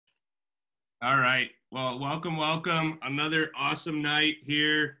All right. Well, welcome. Another awesome night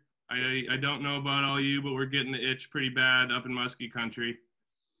here. I don't know about all you, but we're getting the itch pretty bad up in Musky country.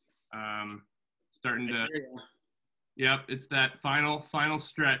 Um, Starting I to, hear ya. yep, it's that final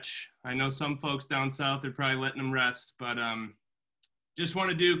stretch. I know some folks down south are probably letting them rest, but just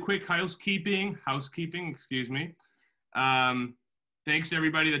want to do quick housekeeping, excuse me. Um, Thanks to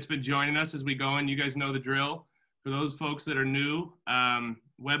everybody that's been joining us as we go in. You guys know the drill. For those folks that are new,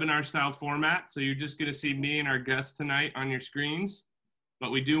 webinar style format. So you're just going to see me and our guest tonight on your screens,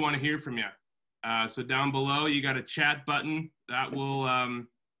 but we do want to hear from you. So down below, you got a chat button that will,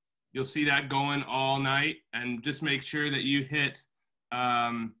 you'll see that going all night, and just make sure that you hit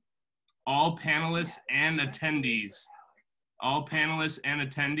um, all panelists and attendees. All panelists and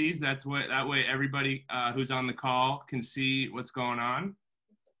attendees. That way everybody who's on the call can see what's going on.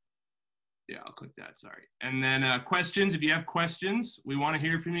 Yeah, I'll click that. Sorry. And then questions. If you have questions, we want to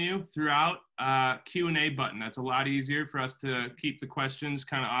hear from you throughout. Q&A button. That's a lot easier for us to keep the questions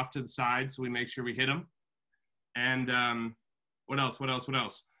kind of off to the side, so we make sure we hit them. And what else?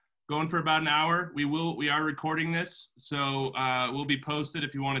 Going for about an hour. We are recording this, so we'll be posted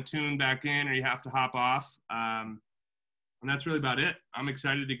if you want to tune back in or you have to hop off. And that's really about it. I'm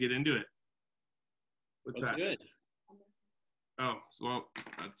excited to get into it. What's What's that? good? Oh, well,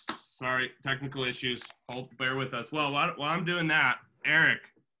 that's sorry, technical issues. Bear with us. Well, while I'm doing that, Erik,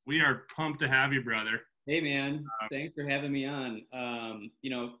 we are pumped to have you, brother. Hey, man. Thanks for having me on.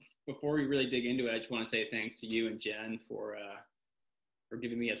 Before we really dig into it, I just want to say thanks to you and Jen for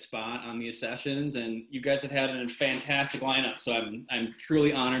giving me a spot on these sessions. And you guys have had a fantastic lineup. So I'm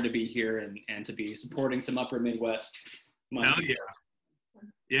truly honored to be here and to be supporting some Upper Midwest Hell Musky. yeah.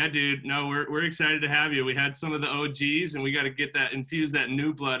 Yeah, dude. No, we're excited to have you. We had some of the OGs, and we got to infuse that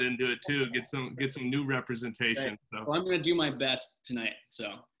new blood into it too. Get some new representation. Right. So Well, I'm going to do my best tonight.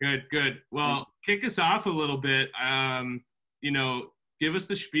 So good. Well, kick us off a little bit. You know, give us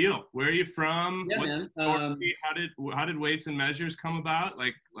the spiel. Where are you from? yeah, What's man. the story? How did weights and measures come about?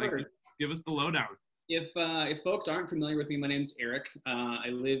 Sure. Give us the lowdown. If folks aren't familiar with me, my name's Erik. I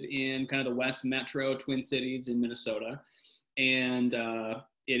live in kind of the West Metro Twin Cities in Minnesota, and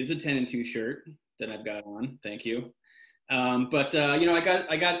it is a 10 and 2 shirt that I've got on. Thank you. I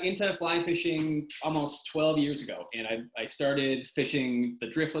got into fly fishing almost 12 years ago, and I started fishing the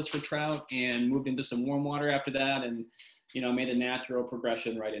driftless for trout and moved into some warm water after that, and made a natural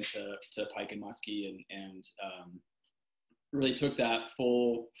progression right into pike and muskie, and really took that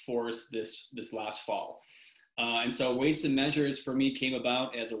full force this last fall. And so weights and measures for me came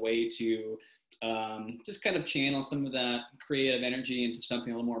about as a way to just kind of channel some of that creative energy into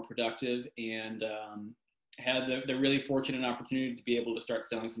something a little more productive, and had the really fortunate opportunity to be able to start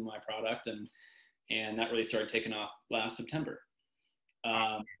selling some of my product, and that really started taking off last September.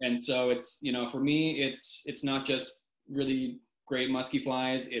 And so it's, for me, it's not just really great musky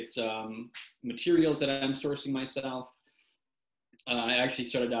flies, it's materials that I'm sourcing myself. I actually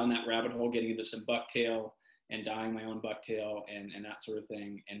started down that rabbit hole, getting into some bucktail and dyeing my own bucktail and that sort of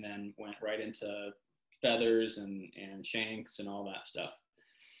thing, and then went right into feathers and shanks and all that stuff.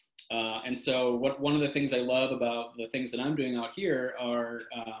 And so one of the things I love about the things that I'm doing out here are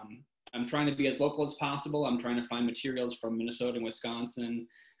I'm trying to be as local as possible. I'm trying to find materials from Minnesota and Wisconsin.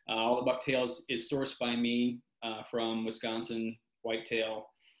 All the bucktails is sourced by me from Wisconsin whitetail.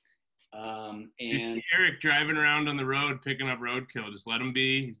 And Erik driving around on the road picking up roadkill. Just let him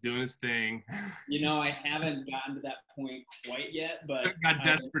be. He's doing his thing. I haven't gotten to that point quite yet, but Got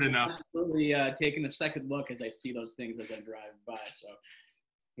desperate enough. Absolutely taking a second look as I see those things as I drive by. So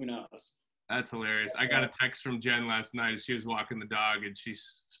who knows? That's hilarious. I got a text from Jen last night. She was walking the dog and she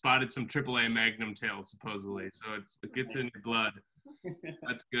spotted some AAA Magnum tails, supposedly. So it gets in your blood.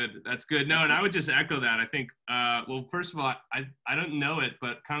 That's good. That's good. No, and I would just echo that. I think, well, first of all, I don't know it,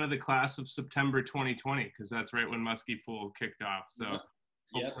 but kind of the class of September 2020, because that's right when Muskie Fool kicked off. So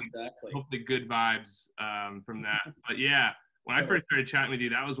hopefully good vibes from that. But yeah, when I first started chatting with you,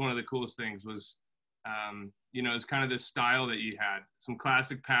 that was one of the coolest things was, it's kind of this style that you had, some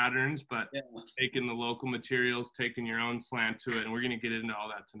classic patterns, but taking the local materials, taking your own slant to it. And we're going to get into all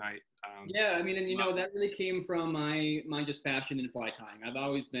that tonight. That really came from my just passion in fly tying. I've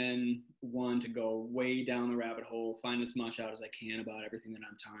always been one to go way down the rabbit hole, find as much out as I can about everything that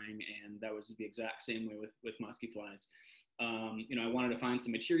I'm tying, and that was the exact same way with musky flies. I wanted to find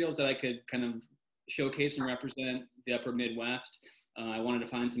some materials that I could kind of showcase and represent the upper Midwest. I wanted to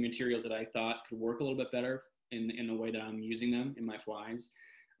find some materials that I thought could work a little bit better in the way that I'm using them in my flies.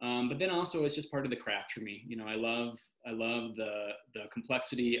 But then also it's just part of the craft for me. I love the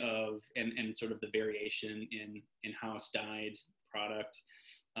complexity of and sort of the variation in house dyed product.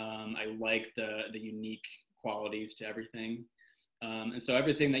 I like the unique qualities to everything. And so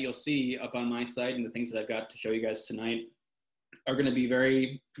everything that you'll see up on my site and the things that I've got to show you guys tonight are going to be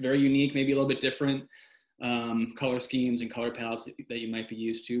very, very unique, maybe a little bit different color schemes and color palettes that you might be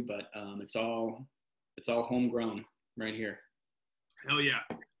used to, but it's all homegrown right here. Hell yeah.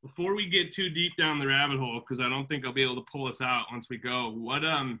 Before we get too deep down the rabbit hole, because I don't think I'll be able to pull us out once we go, what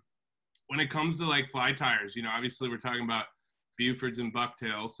when it comes to like fly tires, you know, obviously we're talking about Bufords and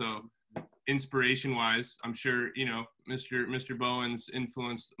Bucktail, so inspiration wise, I'm sure, you know, Mr. Bowen's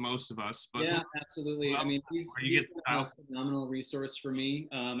influenced most of us. But yeah, absolutely. I mean, he's been a phenomenal resource for me,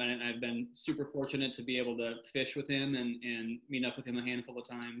 and I've been super fortunate to be able to fish with him and meet up with him a handful of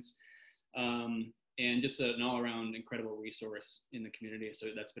times. And just an all-around incredible resource in the community. So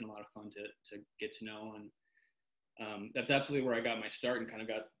that's been a lot of fun to get to know, and that's absolutely where I got my start and kind of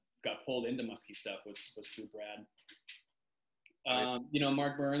got pulled into musky stuff was through Brad. You know,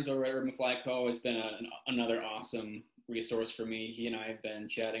 Mark Burns over at Urban Fly Co. has been another awesome resource for me. He and I have been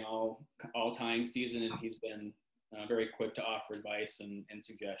chatting all tying season, and he's been very quick to offer advice and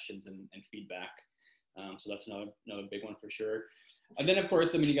suggestions and feedback. So that's another big one for sure. And then of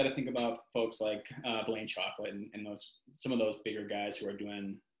course, I mean, you got to think about folks like Blaine Chocolate and some of those bigger guys who are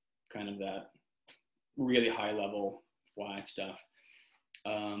doing kind of that really high level fly stuff,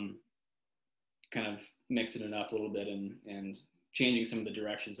 kind of mixing it up a little bit and changing some of the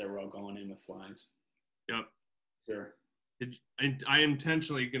directions that we're all going in with flies. Yep. Sure. I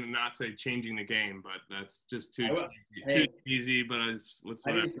intentionally going to not say changing the game, but that's just too easy. But I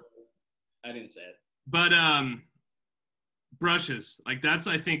didn't say it. But brushes, like that's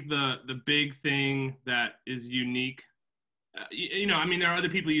I think the big thing that is unique. You know, I mean, there are other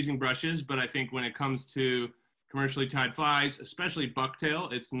people using brushes, but I think when it comes to commercially tied flies, especially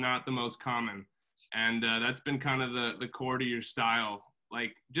bucktail, it's not the most common. And that's been kind of the core to your style,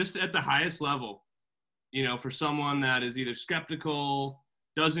 like just at the highest level, you know, for someone that is either skeptical,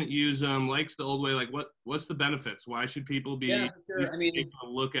 doesn't use them, likes the old way, like what's the benefits? Why should people be sure. I mean, able to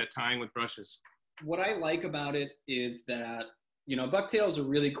look at tying with brushes? What I like about it is that, you know, bucktail is a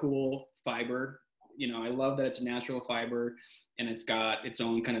really cool fiber. You know, I love that it's a natural fiber and it's got its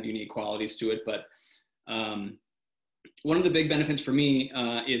own kind of unique qualities to it. But one of the big benefits for me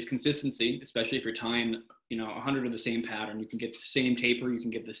is consistency, especially if you're tying, you know, 100 of the same pattern. You can get the same taper, you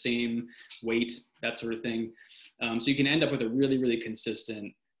can get the same weight, that sort of thing. So you can end up with a really, really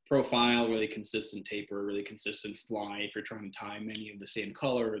consistent profile, really consistent taper, really consistent fly if you're trying to tie many of the same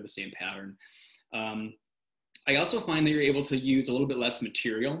color or the same pattern. I also find that you're able to use a little bit less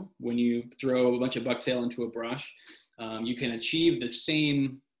material when you throw a bunch of bucktail into a brush. You can achieve the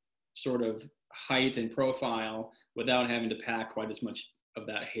same sort of height and profile without having to pack quite as much of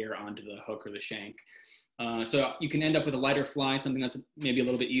that hair onto the hook or the shank. So you can end up with a lighter fly, something that's maybe a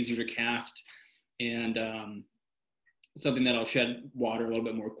little bit easier to cast, and something that'll shed water a little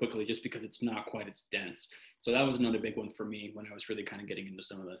bit more quickly just because it's not quite as dense. So that was another big one for me when I was really kind of getting into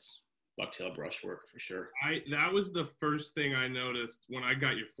some of this bucktail brush work for sure. That was the first thing I noticed when I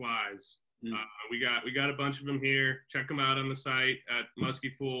got your flies. We got a bunch of them here. Check them out on the site at Musky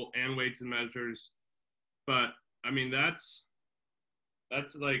Fool and Weights and Measures. But I mean, that's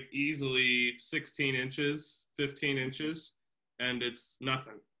like easily 16 inches, 15 inches, and it's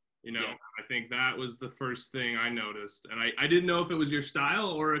nothing. You know, yeah. I think that was the first thing I noticed. And I didn't know if it was your style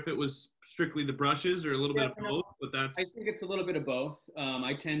or if it was strictly the brushes or a little bit of both, but I think it's a little bit of both.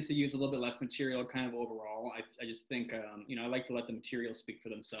 I tend to use a little bit less material kind of overall. I just think, you know, I like to let the materials speak for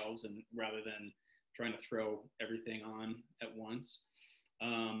themselves and rather than trying to throw everything on at once.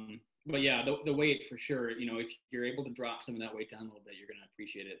 But yeah, the weight for sure, you know, if you're able to drop some of that weight down a little bit, you're going to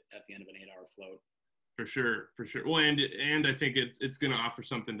appreciate it at the end of an 8-hour float. For sure. Well, and I think it's going to offer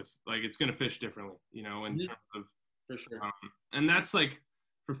something to, like, it's going to fish differently, you know, in terms of, for sure. And that's like,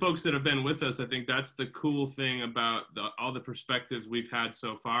 for folks that have been with us, I think that's the cool thing about all the perspectives we've had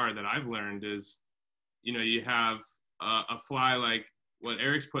so far that I've learned is, you know, you have a fly like what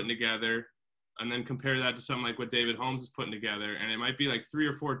Erik's putting together, and then compare that to something like what David Holmes is putting together, and it might be like 3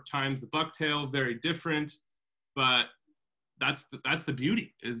 or 4 times the bucktail, very different, but that's the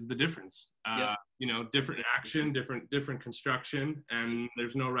beauty, is the difference. Yeah. You know, different action, different construction, and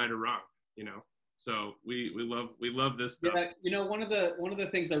there's no right or wrong, you know. So we love this stuff. Yeah, you know, one of the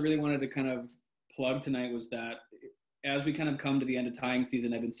things I really wanted to kind of plug tonight was that as we kind of come to the end of tying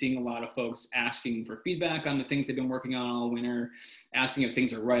season, I've been seeing a lot of folks asking for feedback on the things they've been working on all winter, asking if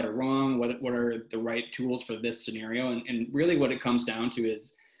things are right or wrong, what are the right tools for this scenario, and really what it comes down to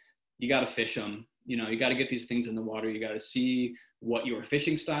is you got to fish them. You know, you got to get these things in the water. You got to see what your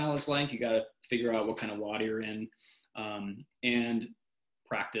fishing style is like. You got to figure out what kind of water you're in, and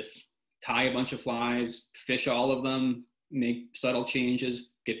practice, tie a bunch of flies, fish all of them, make subtle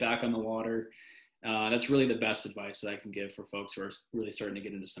changes, get back on the water. That's really the best advice that I can give for folks who are really starting to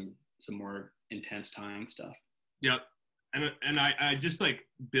get into some more intense tying stuff. Yep. And I just like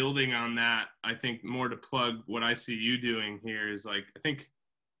building on that, I think more to plug what I see you doing here is like, I think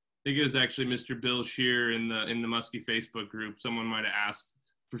it was actually Mr. Bill Shear in the Musky Facebook group. Someone might have asked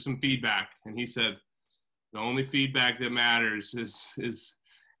for some feedback, and he said, the only feedback that matters is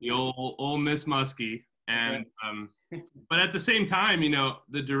the old Miss Musky. And, but at the same time, you know,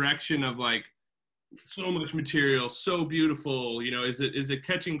 the direction of like so much material, so beautiful, you know, is it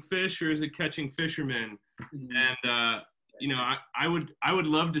catching fish or is it catching fishermen? Mm-hmm. And, you know, I would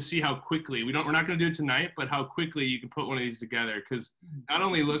love to see how quickly we're not going to do it tonight, but how quickly you can put one of these together. Cause not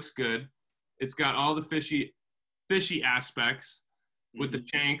only looks good, it's got all the fishy aspects with the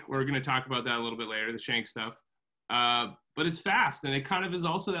shank. We're going to talk about that a little bit later, the shank stuff. But it's fast, and it kind of is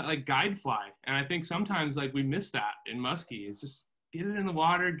also that like guide fly. And I think sometimes like we miss that in muskie. It's just get it in the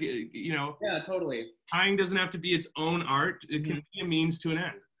water, you know. Yeah, totally. Tying doesn't have to be its own art. It can be a means to an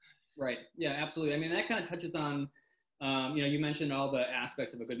end. Right. Yeah, absolutely. I mean, that kind of touches on, you know, you mentioned all the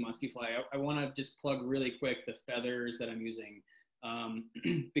aspects of a good muskie fly. I want to just plug really quick the feathers that I'm using,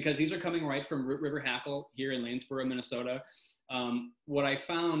 because these are coming right from Root River Hackle here in Lanesboro, Minnesota. What I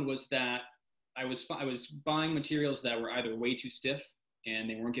found was that I was buying materials that were either way too stiff and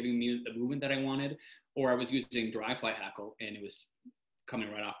they weren't giving me the movement that I wanted, or I was using dry fly hackle and it was coming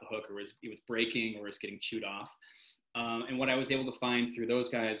right off the hook, or it was breaking, or it's getting chewed off. And what I was able to find through those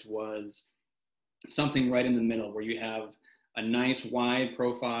guys was something right in the middle, where you have a nice wide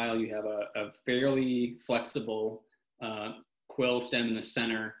profile, you have a fairly flexible quill stem in the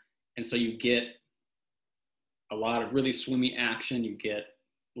center, and so you get a lot of really swimmy action, you get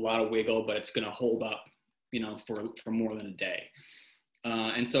a lot of wiggle, but it's going to hold up, you know, for more than a day.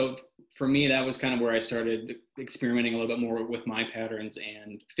 And so for me, that was kind of where I started experimenting a little bit more with my patterns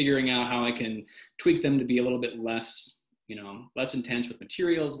and figuring out how I can tweak them to be a little bit less, you know, less intense with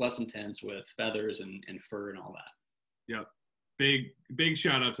materials, less intense with feathers and fur and all that. Yep. Big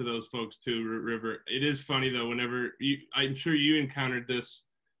shout out to those folks too, Root River. It is funny though, whenever I'm sure you encountered this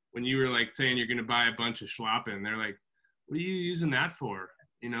when you were like saying you're going to buy a bunch of schlappen. They're like, what are you using that for?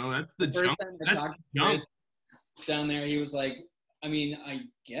 You know, that's the junk. That's junk. Down there, he was like, I mean, I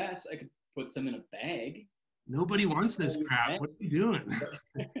guess I could put some in a bag. Nobody wants this crap. What are you doing?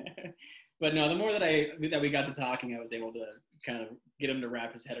 But no, the more that we got to talking, I was able to kind of get him to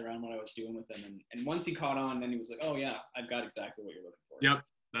wrap his head around what I was doing with them. And once he caught on, then he was like, oh yeah, I've got exactly what you're looking for. Yep.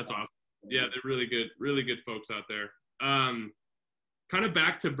 That's awesome. Yeah, they're really good folks out there. Kind of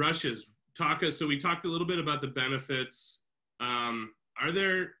back to brushes. So we talked a little bit about the benefits. Are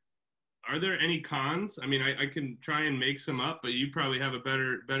there any cons? I mean, I can try and make some up, but you probably have a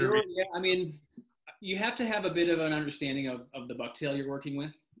better. Sure, yeah, I mean, you have to have a bit of an understanding of the bucktail you're working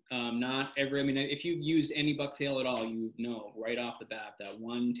with. I mean, if you use any bucktail at all, you know right off the bat that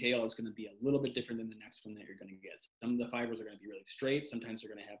one tail is going to be a little bit different than the next one that you're going to get. Some of the fibers are going to be really straight. Sometimes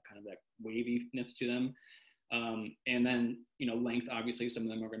they're going to have kind of that waviness to them. And then, you know, length, obviously, some of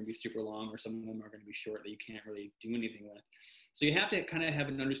them are going to be super long, or some of them are going to be short that you can't really do anything with. So you have to kind of have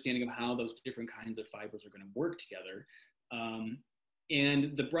an understanding of how those different kinds of fibers are going to work together.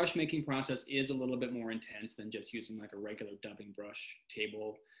 And the brush making process is a little bit more intense than just using like a regular dubbing brush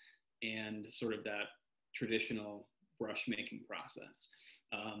table and sort of that traditional brush making process.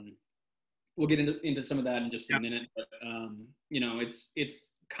 We'll get into some of that in just a minute, but you know,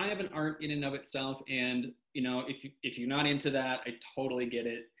 it's kind of an art in and of itself. And, you know, if you're not into that, I totally get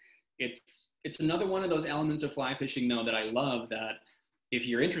it. It's another one of those elements of fly fishing though that I love, that if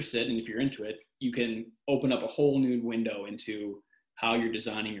you're interested and if you're into it, you can open up a whole new window into how you're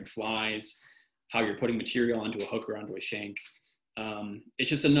designing your flies, how you're putting material onto a hook or onto a shank. It's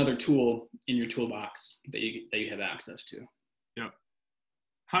just another tool in your toolbox that you have access to. Yeah.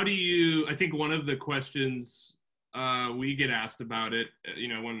 I think one of the questions we get asked about it, you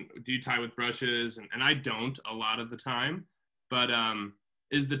know, when do you tie with brushes? And I don't a lot of the time, but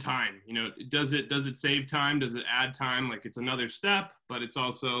is the time, you know, does it save time? Does it add time? Like it's another step, but it's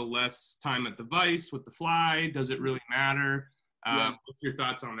also less time at the vise with the fly. Does it really matter? What's your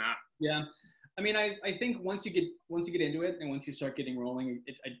thoughts on that? Yeah. I mean, I think once you get into it and once you start getting rolling,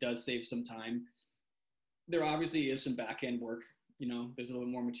 it does save some time. There obviously is some back end work. You know, there's a little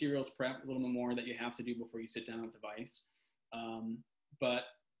more materials prep, a little bit more that you have to do before you sit down with the vise. But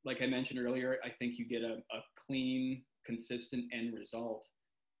like I mentioned earlier, I think you get a clean, consistent end result.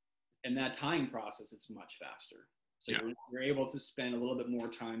 And that tying process is much faster. So you're able to spend a little bit more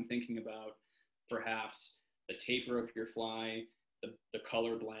time thinking about perhaps the taper of your fly, the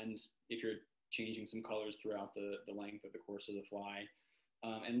color blend, if you're changing some colors throughout the length or the course of the fly.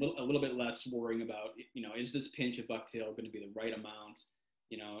 And a little bit less worrying about, is this pinch of bucktail going to be the right amount,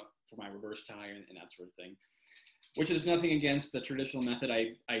 for my reverse tie and that sort of thing. Which is nothing against the traditional method.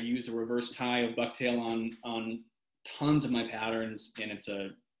 I use a reverse tie of bucktail on tons of my patterns, and it's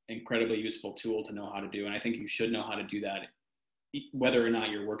a incredibly useful tool to know how to do. And I think you should know how to do that, whether or not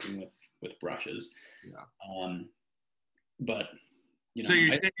you're working with brushes. Yeah. But so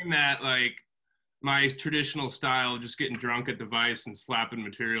you're saying that like my traditional style, just getting drunk at the vise and slapping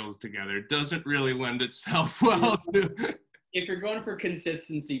materials together, doesn't really lend itself well to. If you're going for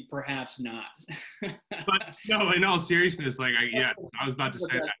consistency, perhaps not. But no, in all seriousness, like I was about to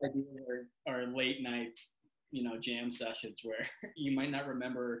say that. Or late night, jam sessions where you might not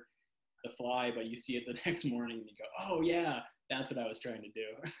remember the fly, but you see it the next morning and you go, oh yeah, that's what I was trying to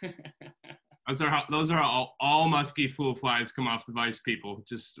do. Those are all musky fool flies come off the vise, people.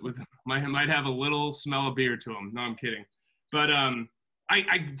 Just with might have a little smell of beer to them. No, I'm kidding. But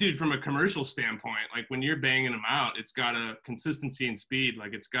dude, from a commercial standpoint, like when you're banging them out, it's got a consistency and speed.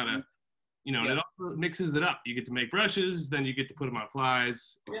 Like it's got a, and it also mixes it up. You get to make brushes, then you get to put them on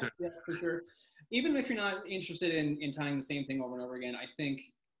flies, etc. Yeah, for sure. Even if you're not interested in tying the same thing over and over again, I think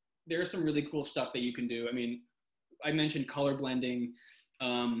there's some really cool stuff that you can do. I mean, I mentioned color blending.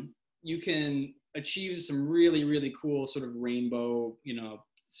 You can achieve some really, really cool sort of rainbow,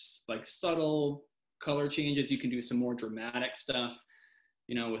 like subtle color changes. You can do some more dramatic stuff,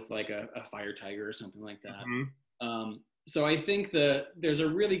 with like a fire tiger or something like that. Mm-hmm. So I think there's a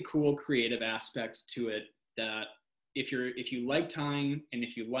really cool creative aspect to it that if you like tying and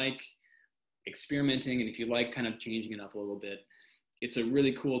if you like experimenting and if you like kind of changing it up a little bit, it's a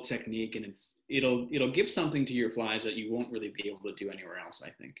really cool technique, and it'll give something to your flies that you won't really be able to do anywhere else, I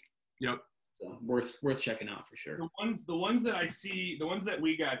think. Yep. So worth checking out for sure. The ones that I see, the ones that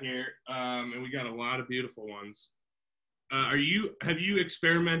we got here, and we got a lot of beautiful ones. Have you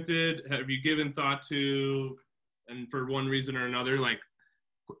experimented? Have you given thought to, and for one reason or another, like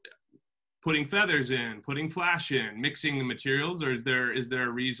putting feathers in, putting flash in, mixing the materials, or is there a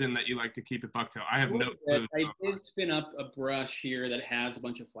reason that you like to keep it bucktail? I have no clue. I did spin up a brush here that has a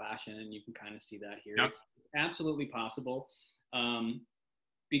bunch of flash in, and you can kind of see that here. Yep. It's absolutely possible.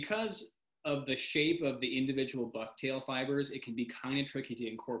 Because of the shape of the individual bucktail fibers, it can be kind of tricky to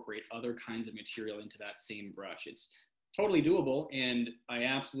incorporate other kinds of material into that same brush. It's totally doable, and I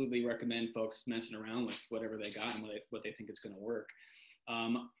absolutely recommend folks messing around with whatever they got and what they think is going to work.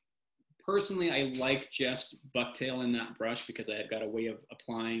 Personally, I like just bucktail in that brush because I have got a way of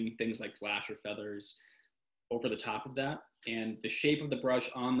applying things like flash or feathers over the top of that, and the shape of the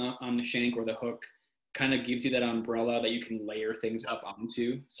brush on the shank or the hook kind of gives you that umbrella that you can layer things up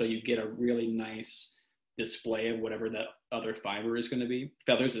onto, so you get a really nice display of whatever that other fiber is going to be,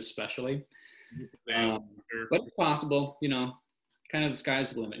 feathers especially. But it's possible, kind of the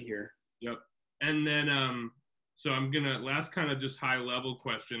sky's the limit here. Yep. And then, so I'm gonna last kind of just high level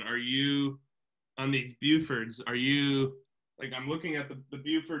question. Are you on these Bufords? Are you like, I'm looking at the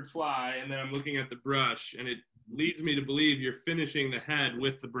Buford fly and then I'm looking at the brush, and it leads me to believe you're finishing the head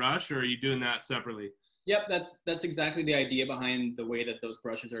with the brush, or are you doing that separately? Yep, that's exactly the idea behind the way that those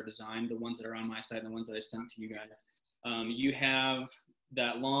brushes are designed, the ones that are on my side and the ones that I sent to you guys. You have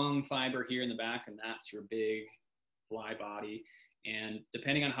that long fiber here in the back, and that's your big fly body. And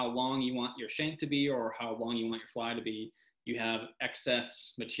depending on how long you want your shank to be or how long you want your fly to be, you have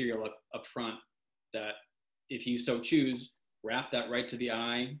excess material up front that, if you so choose, wrap that right to the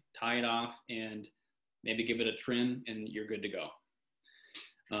eye, tie it off, and maybe give it a trim, and you're good to go.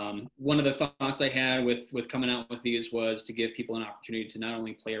 One of the thoughts I had with coming out with these was to give people an opportunity to not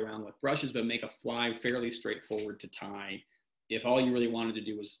only play around with brushes, but make a fly fairly straightforward to tie. If all you really wanted to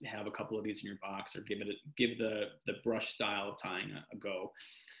do was have a couple of these in your box, or give the brush style of tying a go.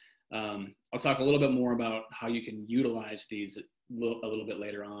 I'll talk a little bit more about how you can utilize these a little bit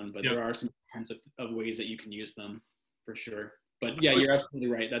later on, but There are some kinds of ways that you can use them for sure. But yeah, you're absolutely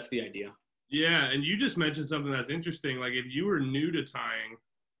right. That's the idea. Yeah, and you just mentioned something that's interesting. Like, if you were new to tying,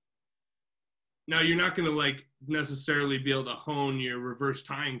 now you're not going to like necessarily be able to hone your reverse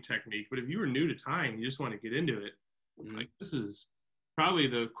tying technique, but if you were new to tying, you just want to get into it. Mm-hmm. Like, this is probably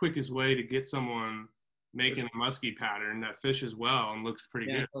the quickest way to get someone making a musky pattern that fishes well and looks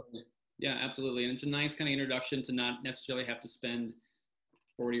pretty good. Totally. Yeah, absolutely. And it's a nice kind of introduction to not necessarily have to spend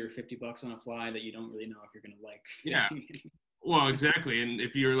 40 or 50 bucks on a fly that you don't really know if you're going to like. Yeah. Well, exactly. And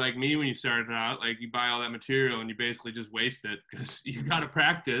if you're like me when you started out, like, you buy all that material and you basically just waste it because you got to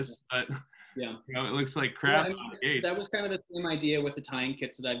practice. But Yeah. You know, it looks like crap Yeah, out of the gates. that was kind of the same idea with the tying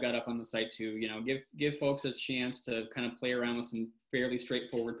kits that I've got up on the site too. You know, give folks a chance to kind of play around with some fairly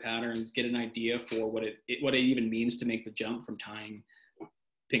straightforward patterns, get an idea for what it even means to make the jump from tying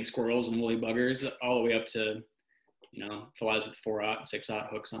pink squirrels and woolly buggers all the way up to, you know, flies with 4/0 and 6/0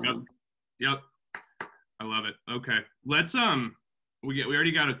 hooks on them. Yep. I love it. Okay. Let's we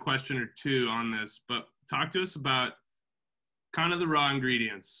already got a question or two on this, but talk to us about kind of the raw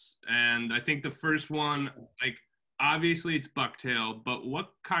ingredients. And I think the first one, like, obviously it's bucktail, but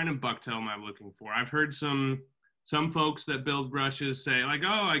what kind of bucktail am I looking for? I've heard some folks that build brushes say, like,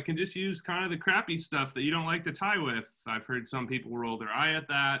 oh, I can just use kind of the crappy stuff that you don't like to tie with. I've heard some people roll their eye at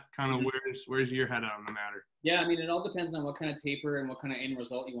that. Kind of where's your head on the matter? Yeah, I mean, it all depends on what kind of taper and what kind of end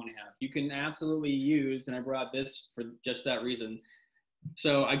result you want to have. You can absolutely use, and I brought this for just that reason.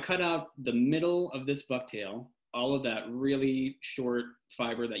 So I cut out the middle of this bucktail, all of that really short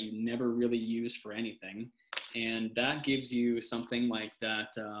fiber that you never really use for anything. And that gives you something like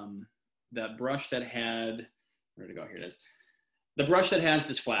that, that brush that had, where to go? Here it is. The brush that has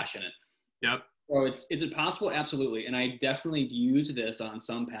this flash in it. Yep. So is it possible? Absolutely. And I definitely use this on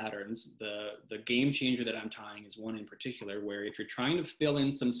some patterns. The game changer that I'm tying is one in particular where if you're trying to fill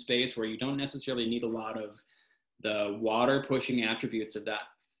in some space where you don't necessarily need a lot of the water pushing attributes of that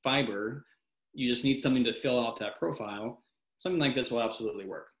fiber, you just need something to fill out that profile, something like this will absolutely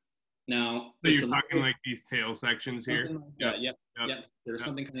work. Now, so you're talking like these tail sections here? Like yep. There's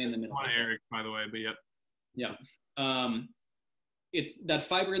something kind of in the middle. On Erik, by the way, but yep. Yeah. It's that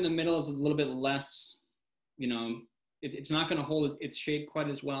fiber in the middle is a little bit less, you know, it's not going to hold its shape quite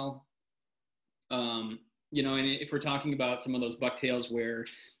as well. You know, and if we're talking about some of those bucktails where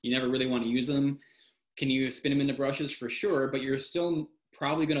you never really want to use them, can you spin them into brushes? For sure, but you're still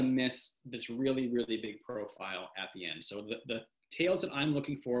probably going to miss this really, really big profile at the end. So the tails that I'm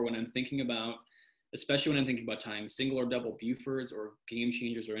looking for when I'm thinking about, especially when I'm thinking about tying single or double Bufords or game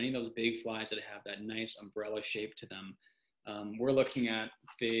changers or any of those big flies that have that nice umbrella shape to them, we're looking at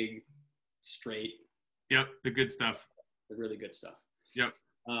big, straight. Yep, the good stuff. The really good stuff. Yep.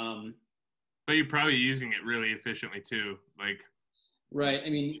 But you're probably using it really efficiently too, like. Right. I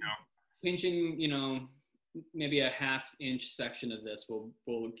mean, you know, pinching, you know, maybe a 1/2 inch section of this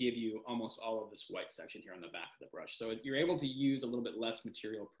will give you almost all of this white section here on the back of the brush. So you're able to use a little bit less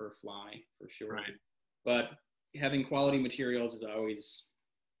material per fly for sure. Right. But having quality materials is always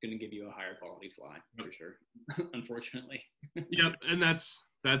going to give you a higher quality fly for sure, unfortunately. Yep, and that's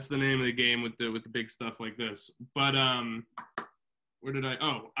the name of the game with the big stuff like this. But where did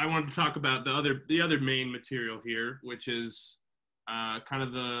I wanted to talk about the other main material here, which is kind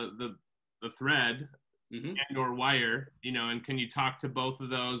of the thread. Mm-hmm. And or wire, you know, and can you talk to both of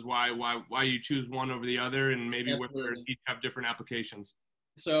those? Why you choose one over the other, and maybe where each have different applications?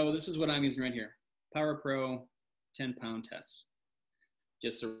 So this is what I'm using right here: Power Pro 10-pound test,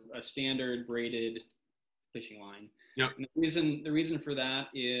 just a standard braided fishing line. Yep. And the reason for that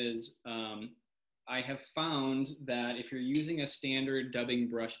is I have found that if you're using a standard dubbing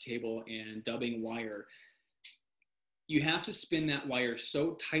brush table and dubbing wire, you have to spin that wire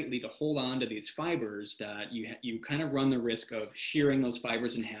so tightly to hold on to these fibers that you kind of run the risk of shearing those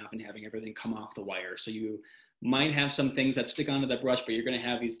fibers in half and having everything come off the wire. So you might have some things that stick onto the brush, but you're going to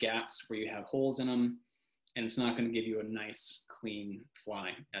have these gaps where you have holes in them, and it's not going to give you a nice, clean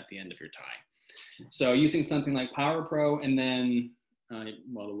fly at the end of your tie. So using something like Power Pro, and then,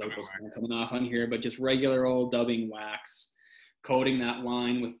 well, the label's kind of coming off on here, but just regular old dubbing wax, coating that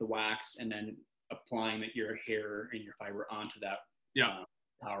line with the wax, and then applying your hair and your fiber onto that.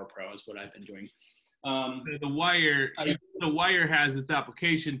 Power Pro is what I've been doing. The wire has its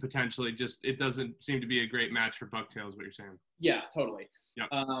application potentially, just it doesn't seem to be a great match for bucktails, what you're saying. Yeah, totally. Yep.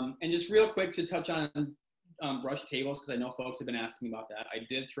 And just real quick to touch on brush tables, because I know folks have been asking me about that. I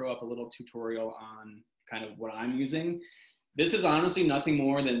did throw up a little tutorial on kind of what I'm using. This is honestly nothing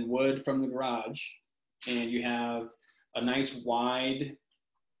more than wood from the garage, and you have a nice wide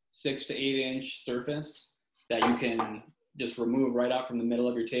 6 to 8 inch surface that you can just remove right out from the middle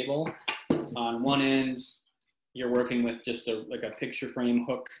of your table. On one end, you're working with just like a picture frame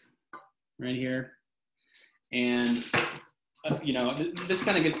hook right here. And, you know, this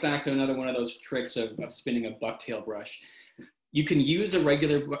kind of gets back to another one of those tricks of spinning a bucktail brush. You can use a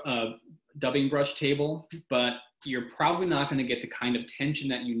regular dubbing brush table, but you're probably not going to get the kind of tension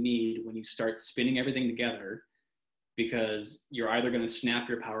that you need when you start spinning everything together, because you're either going to snap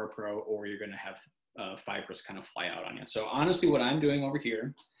your Power Pro or you're going to have fibers kind of fly out on you. So honestly, what I'm doing over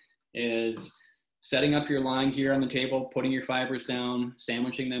here is setting up your line here on the table, putting your fibers down,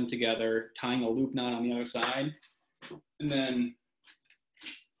 sandwiching them together, tying a loop knot on the other side, and then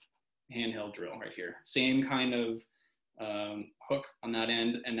handheld drill right here. Same kind of hook on that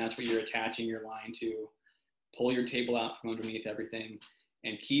end, and that's what you're attaching your line to. Pull your table out from underneath everything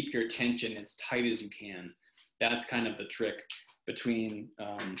and keep your tension as tight as you can. That's kind of the trick between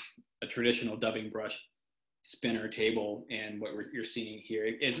a traditional dubbing brush spinner table and what you're seeing here.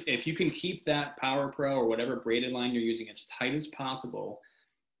 Is if you can keep that Power Pro or whatever braided line you're using as tight as possible,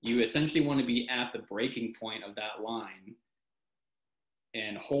 you essentially want to be at the breaking point of that line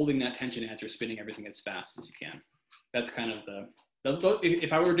and holding that tension as you're spinning everything as fast as you can. That's kind of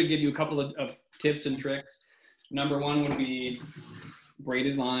if I were to give you a couple of tips and tricks, number one would be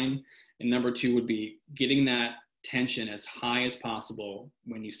braided line, and number two would be getting that tension as high as possible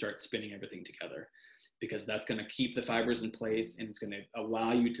when you start spinning everything together, because that's going to keep the fibers in place, and it's going to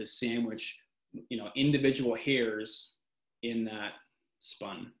allow you to sandwich, individual hairs in that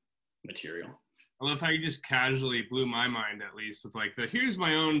spun material. I love how you just casually blew my mind, at least, with like here's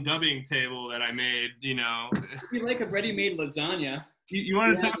my own dubbing table that I made, If you like a ready-made lasagna. You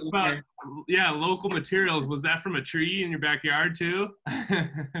want to talk about, local materials. Was that from a tree in your backyard too?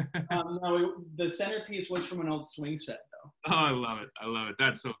 No, the centerpiece was from an old swing set though. Oh, I love it.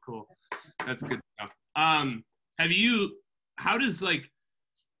 That's so cool. That's good stuff. How does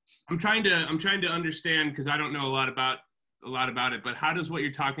I'm trying to understand, because I don't know a lot about it, but how does what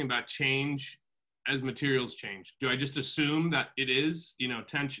you're talking about change as materials change? Do I just assume that it is,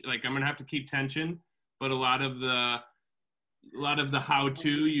 tension, I'm going to have to keep tension, but a lot of the how-to,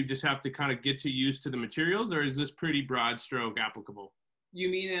 you just have to kind of get used to the materials, or is this pretty broad stroke applicable? You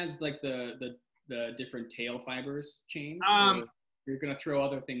mean as the different tail fibers change? You're going to throw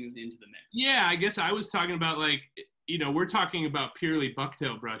other things into the mix? Yeah, I guess I was talking about we're talking about purely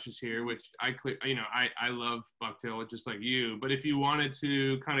bucktail brushes here, which I love bucktail just like you. But if you wanted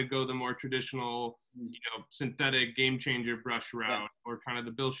to kind of go the more traditional, synthetic game changer brush route, or kind of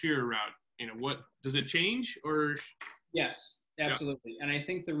the Bill Shearer route, what does it change or? Yes, absolutely. Yeah. And I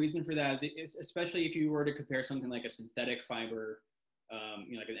think the reason for that is, especially if you were to compare something like a synthetic fiber,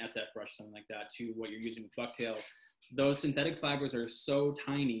 like an SF brush, something like that, to what you're using with bucktail, those synthetic fibers are so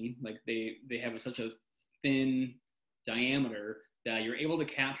tiny, they have such a thin diameter that you're able to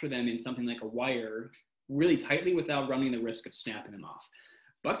capture them in something like a wire really tightly without running the risk of snapping them off.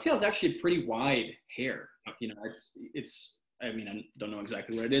 Bucktail is actually a pretty wide hair. It's I don't know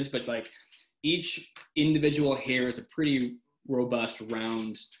exactly what it is, but each individual hair is a pretty robust,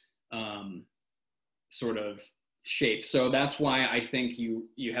 round sort of shape. So that's why I think you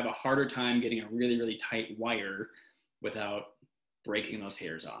have a harder time getting a really, really tight wire without breaking those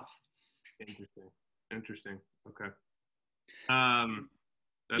hairs off. Interesting. Okay. Let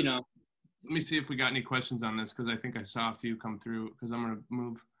me see if we got any questions on this, because I think I saw a few come through, because I'm going to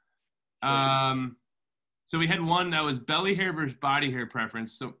move. So we had one that was belly hair versus body hair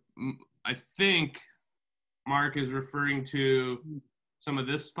preference. So I think Mark is referring to some of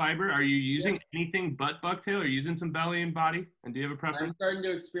this fiber. Are you using anything but bucktail? Are you using some belly and body? And do you have a preference? I'm starting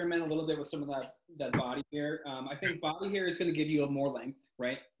to experiment a little bit with some of that body hair. I think body hair is going to give you more length,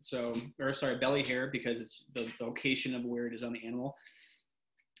 right? Belly hair, because it's the location of where it is on the animal.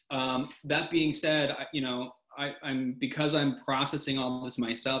 That being said, I'm because I'm processing all this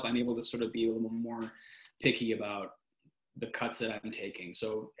myself, I'm able to sort of be a little more picky about the cuts that I'm taking.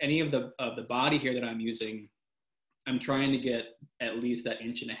 So any of the body hair that I'm using, I'm trying to get at least that 1.5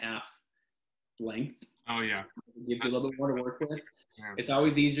 inch length. Oh yeah. It gives you a little bit more to work with. Yeah. It's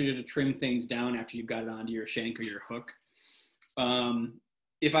always easier to trim things down after you've got it onto your shank or your hook.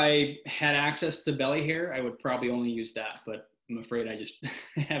 If I had access to belly hair, I would probably only use that, but I'm afraid I just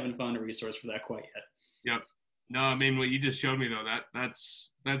haven't found a resource for that quite yet. Yep. No, what you just showed me though,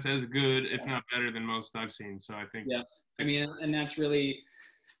 that's as good, if not better, than most I've seen. So I think. Yeah. And that's really,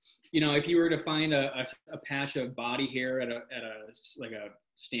 if you were to find a patch of body hair at a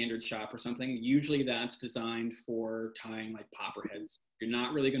standard shop or something, usually that's designed for tying popper heads. You're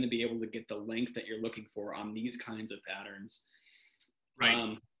not really going to be able to get the length that you're looking for on these kinds of patterns. Right.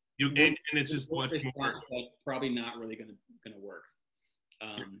 And it's just much more. Probably not really going to work.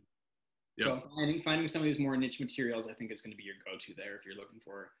 Yep. So finding some of these more niche materials, I think is going to be your go-to there if you're looking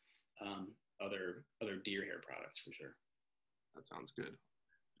for other deer hair products for sure. That sounds good.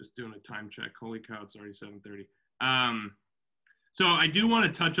 Just doing a time check. Holy cow, it's already 7:30. So I do want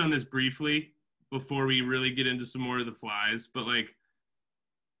to touch on this briefly before we really get into some more of the flies, but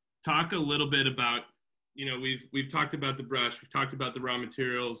talk a little bit about, we've talked about the brush, we've talked about the raw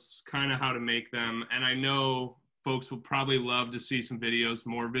materials, kind of how to make them. And I know folks will probably love to see some videos,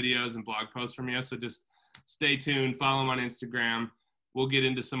 more videos and blog posts from you. So just stay tuned, follow them on Instagram. We'll get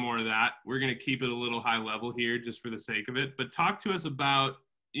into some more of that. We're going to keep it a little high level here just for the sake of it, but talk to us about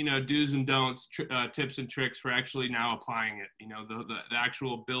you know, do's and don'ts, tips and tricks for actually now applying it. You know, the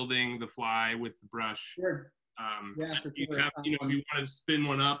actual building the fly with the brush. Sure. Yeah, for You sure. have, you know, if you want to spin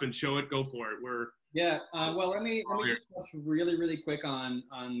one up and show it, go for it. Yeah. Well, let me just touch really quick on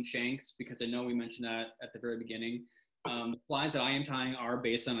shanks, because I know we mentioned that at the very beginning. The flies that I am tying are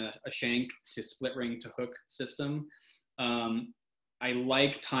based on a shank to split ring to hook system. I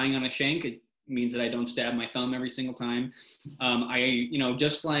like tying on a shank. It means that I don't stab my thumb every single time.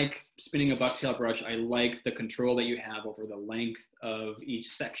 Just like spinning a bucktail brush, I like the control that you have over the length of each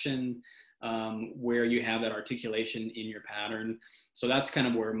section, where you have that articulation in your pattern. So that's kind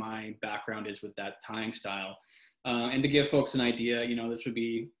of where my background is with that tying style. And to give folks an idea, you know, this would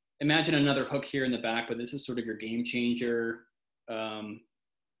be, imagine another hook here in the back, but this is sort of your game changer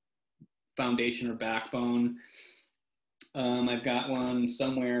foundation or backbone. I've got one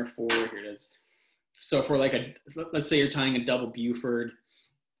somewhere for, here it is. So for like let's say you're tying a double Buford,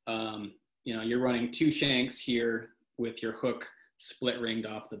 you know, you're running 2 shanks here with your hook split ringed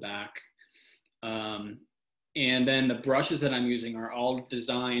off the back. And then the brushes that I'm using are all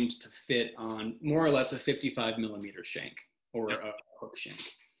designed to fit on more or less a 55 millimeter shank or a hook shank,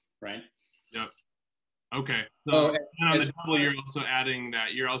 right? Yep. Okay. So on the double, you're also adding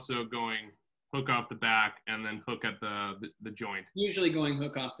that you're also going hook off the back and then hook at the joint. Usually going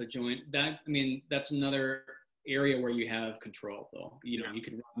hook off the joint. That's another area where you have control, though. You know, you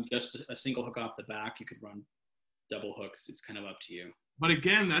could run just a single hook off the back. You could run double hooks. It's kind of up to you. But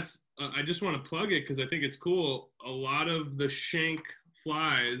again, that's I just want to plug it because I think it's cool. A lot of the shank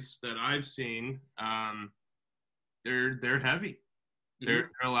flies that I've seen, they're heavy.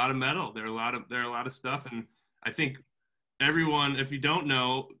 They're a lot of metal. They're a lot of stuff, and I think everyone, if you don't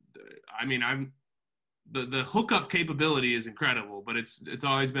know, I mean, the hookup capability is incredible, but it's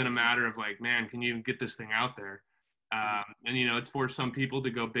always been a matter of like, man, can you even get this thing out there? And you know, it's forced some people to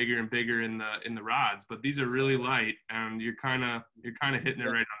go bigger and bigger in the rods, but these are really light, and you're kind of hitting it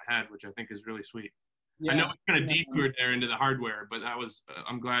right on the head, which I think is really sweet. Yeah. I know we kind of detoured there into the hardware, but that was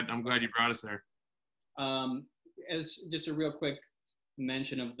I'm glad you brought us there. As just a real quick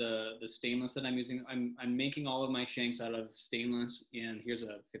mention of the stainless that I'm using, I'm making all of my shanks out of stainless, and here's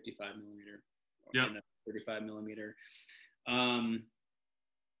a 55 millimeter and a 35 millimeter.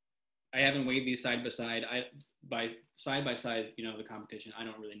 I haven't weighed these side by side, you know, the competition. I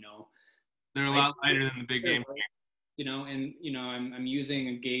don't really know. They're a lot lighter than the big game. You know, and you know, I'm using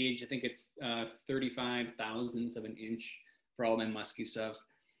a gauge. I think it's 35 thousandths of an inch for all my musky stuff.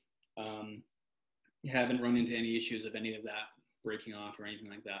 Haven't run into any issues of any of that breaking off or anything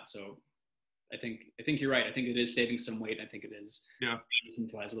like that. So I think you're right. I think it is saving some weight. I think it is making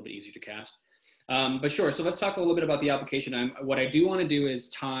flies a little bit easier to cast. But sure, so let's talk a little bit about the application. What I do want to do is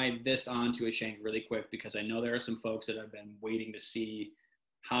tie this onto a shank really quick, because I know there are some folks that have been waiting to see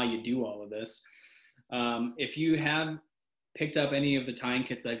how you do all of this. If you have picked up any of the tying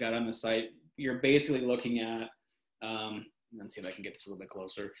kits I've got on the site, you're basically looking at, let's see if I can get this a little bit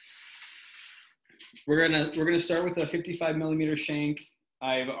closer. We're gonna start with a 55 millimeter shank.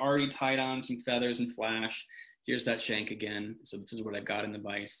 I've already tied on some feathers and flash. Here's that shank again. So this is what I've got in the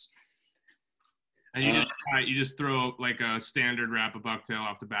vise. And you just throw like a standard wrap of bucktail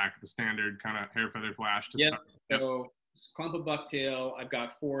off the back, the standard kind of hair feather flash to start. So clump of bucktail. I've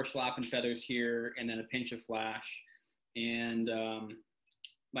got 4 schlappen feathers here, and then a pinch of flash. And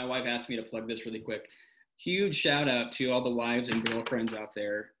my wife asked me to plug this really quick. Huge shout out to all the wives and girlfriends out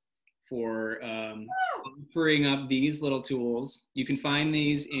there for offering up these little tools. You can find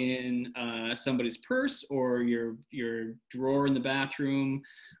these in somebody's purse or your drawer in the bathroom,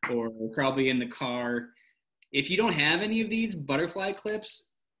 or probably in the car. If you don't have any of these butterfly clips,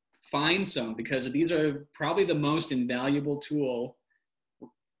 find some, because these are probably the most invaluable tool.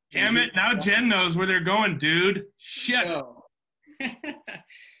 Damn it, now Jen knows where they're going, dude. Shit. So,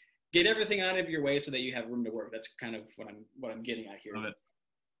 get everything out of your way so that you have room to work. That's kind of what I'm getting at here. Love it.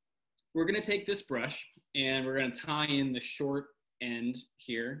 We're going to take this brush and we're going to tie in the short end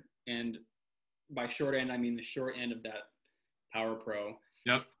here. And by short end, I mean the short end of that Power Pro.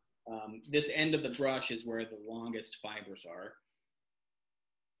 Yep. This end of the brush is where the longest fibers are.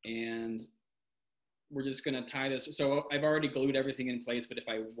 And we're just going to tie this. So I've already glued everything in place, but if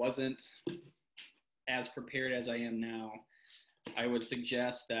I wasn't as prepared as I am now, I would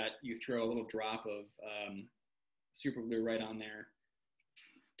suggest that you throw a little drop of super glue right on there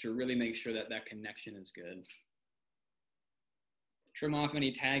to really make sure that that connection is good. Trim off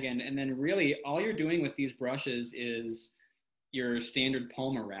any tag end, and then really all you're doing with these brushes is your standard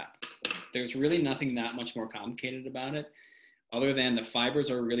Palmer wrap. There's really nothing that much more complicated about it, other than the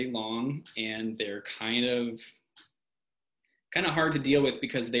fibers are really long and they're kind of, kind of hard to deal with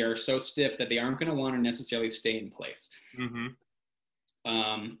because they are so stiff that they aren't going to want to necessarily stay in place. Mm-hmm.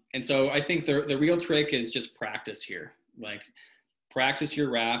 And so I think the real trick is just practice here. Like practice your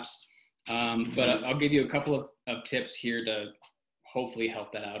wraps. But I'll give you a couple of tips here to hopefully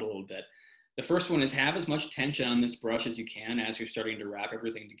help that out a little bit. The first one is have as much tension on this brush as you can as you're starting to wrap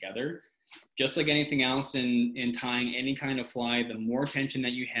everything together. Just like anything else in tying any kind of fly, the more tension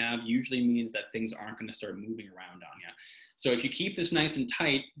that you have usually means that things aren't going to start moving around on you. So if you keep this nice and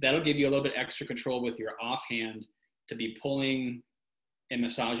tight, that'll give you a little bit extra control with your offhand to be pulling and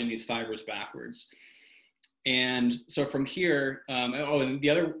massaging these fibers backwards. And so from here, and the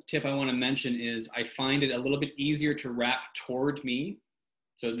other tip I want to mention is I find it a little bit easier to wrap toward me.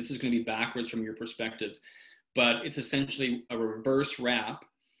 So this is going to be backwards from your perspective, but it's essentially a reverse wrap.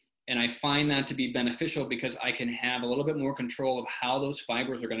 And I find that to be beneficial because I can have a little bit more control of how those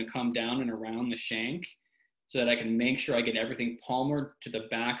fibers are going to come down and around the shank so that I can make sure I get everything palmar to the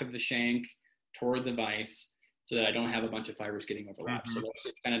back of the shank toward the vise so that I don't have a bunch of fibers getting overlapped. Mm-hmm. So let's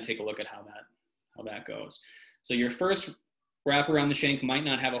just kind of take a look at how that goes. So your first wrap around the shank might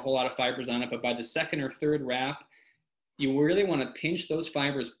not have a whole lot of fibers on it, but by the second or third wrap, you really want to pinch those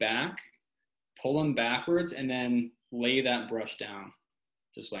fibers back, pull them backwards, and then lay that brush down,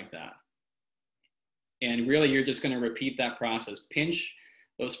 just like that. And really, you're just going to repeat that process. Pinch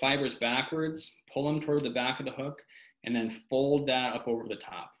those fibers backwards, pull them toward the back of the hook, and then fold that up over the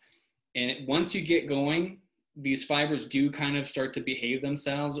top. And once you get going, these fibers do kind of start to behave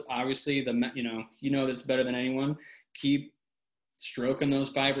themselves. Obviously, you know this better than anyone. Keep stroking those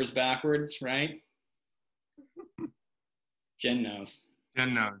fibers backwards, right? Jen knows.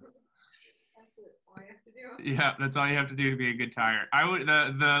 Jen knows. Yeah, that's all you have to do to be a good tire.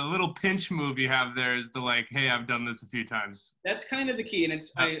 The little pinch move you have there is the like, hey, I've done this a few times. That's kind of the key, and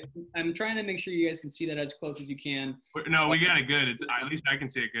it's I'm trying to make sure you guys can see that as close as you can. No, we got it good. It's at least I can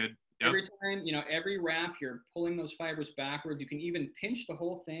see it good. Yep. Every time, every wrap, you're pulling those fibers backwards. You can even pinch the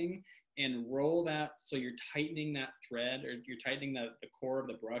whole thing and roll that so you're tightening that thread, or you're tightening the core of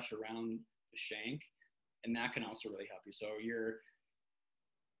the brush around the shank, and that can also really help you. So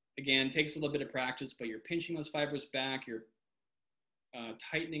again, takes a little bit of practice, but you're pinching those fibers back, you're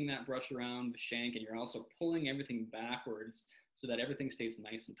tightening that brush around the shank, and you're also pulling everything backwards so that everything stays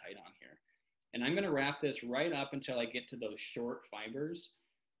nice and tight on here. And I'm going to wrap this right up until I get to those short fibers.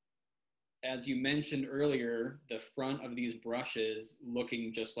 As you mentioned earlier, the front of these brushes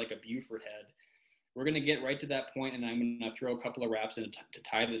looking just like a Buford head. We're going to get right to that point, and I'm going to throw a couple of wraps in to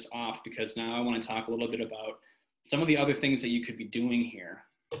tie this off, because now I want to talk a little bit about some of the other things that you could be doing here.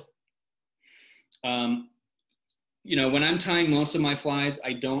 When I'm tying most of my flies,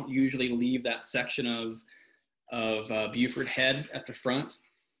 I don't usually leave that section of Buford head at the front.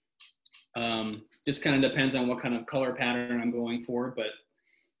 Just kind of depends on what kind of color pattern I'm going for, but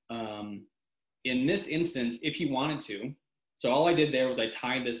in this instance, if you wanted to, so all I did there was I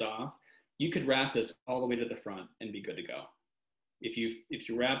tied this off. You could wrap this all the way to the front and be good to go. If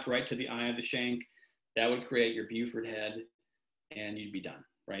you wrapped right to the eye of the shank, that would create your Buford head, and you'd be done,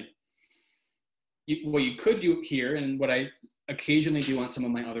 right? What you could do here, and what I occasionally do on some of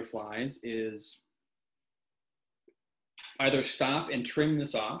my other flies, is either stop and trim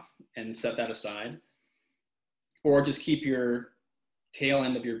this off and set that aside, or just keep your tail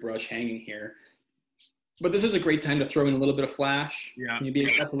end of your brush hanging here. But this is a great time to throw in a little bit of flash, maybe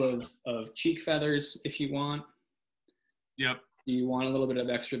a couple of cheek feathers if you want. Yep. You want a little bit of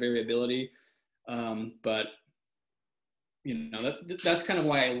extra variability, but that's kind of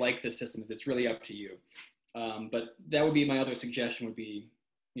why I like this system. Is it's really up to you. But that would be my other suggestion. Would be,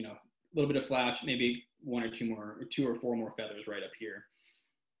 a little bit of flash, maybe two or four more feathers right up here,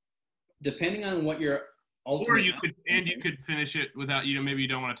 depending on what your ultimate. Or you could finish it without, maybe you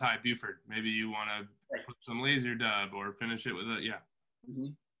don't want to tie Buford. Maybe you want to put some laser dub or finish it with a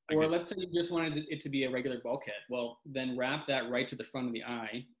Mm-hmm. Or let's say you just wanted it to be a regular bulkhead. Well, then wrap that right to the front of the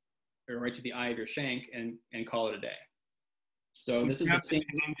eye, or right to the eye of your shank, and call it a day. So this is the same.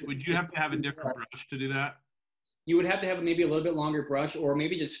 Would you have to have a different brush to do that? You would have to have maybe a little bit longer brush, or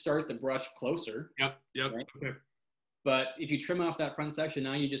maybe just start the brush closer. Yep. Right? Okay. But if you trim off that front section,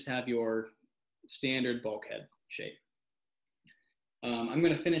 now you just have your standard bulkhead shape. I'm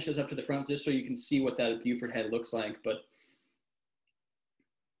going to finish this up to the front just so you can see what that Buford head looks like. But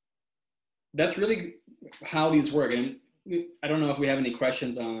that's really how these work. And I don't know if we have any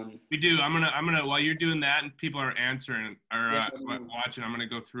questions on. We do. I'm gonna while you're doing that and people are answering or watching, I'm gonna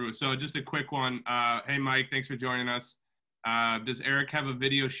go through. So just a quick one. Hey Mike, thanks for joining us. Does Erik have a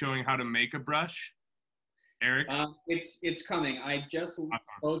video showing how to make a brush? Erik? It's coming. I just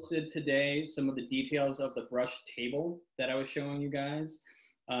posted today some of the details of the brush table that I was showing you guys.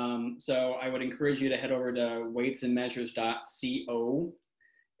 So I would encourage you to head over to weightsandmeasures.co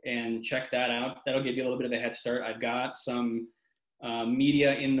and check that out. That'll give you a little bit of a head start. I've got some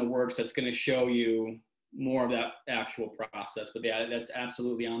media in the works that's going to show you more of that actual process. But yeah, that's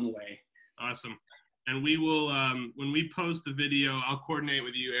absolutely on the way. Awesome. And we will, when we post the video, I'll coordinate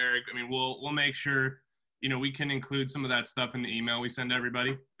with you, Erik. I mean, we'll make sure, you know, we can include some of that stuff in the email we send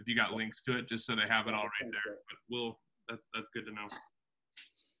everybody if you got links to it, just so they have it all right there. But that's good to know.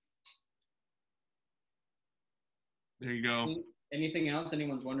 There you go. Anything else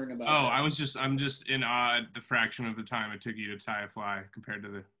anyone's wondering about? Oh, I'm just in awe at the fraction of the time it took you to tie a fly compared to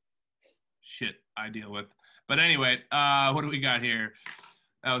the shit I deal with. But anyway, what do we got here?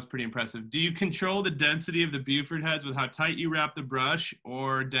 That was pretty impressive. Do you control the density of the Buford heads with how tight you wrap the brush,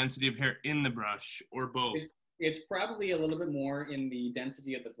 or density of hair in the brush, or both? It's probably a little bit more in the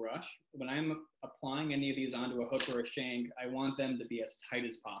density of the brush. When I'm applying any of these onto a hook or a shank, I want them to be as tight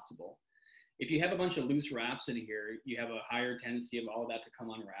as possible. If you have a bunch of loose wraps in here, you have a higher tendency of all of that to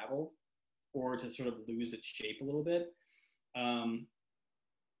come unraveled or to sort of lose its shape a little bit.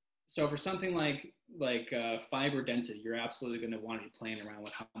 So for something like fiber density, you're absolutely going to want to be playing around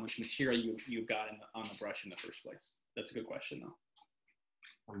with how much material you've got on the brush in the first place. That's a good question, though.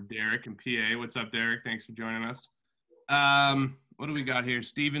 I'm Derek and PA. What's up, Derek? Thanks for joining us. What do we got here?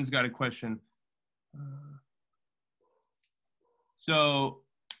 Steven's got a question. So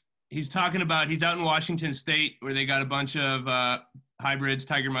he's talking about, he's out in Washington State where they got a bunch of hybrids,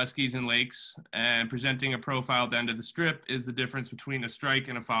 tiger muskies, and lakes, and presenting a profile at the end of the strip is the difference between a strike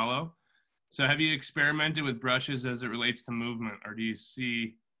and a follow. So have you experimented with brushes as it relates to movement, or do you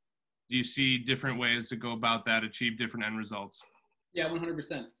see different ways to go about that, achieve different end results? Yeah,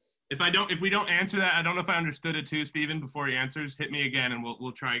 100%. If we don't answer that, I don't know if I understood it too, Steven. Before he answers, hit me again and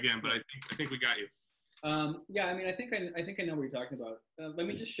we'll try again. But I think we got you. Yeah, I mean, I think I know what you're talking about. Let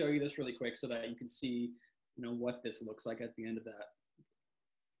me just show you this really quick so that you can see, you know, what this looks like at the end of that.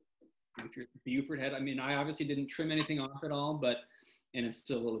 If your Buford head, I mean, I obviously didn't trim anything off at all, and it's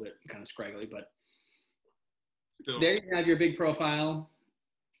still a little bit kind of scraggly, but still. There you have your big profile.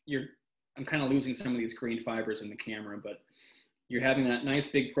 I'm kind of losing some of these green fibers in the camera, but you're having that nice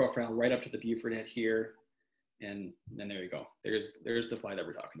big profile right up to the Buford head here. And then there you go. There's the fly that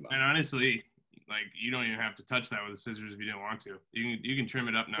we're talking about. And honestly, like, you don't even have to touch that with the scissors if you didn't want to. You can trim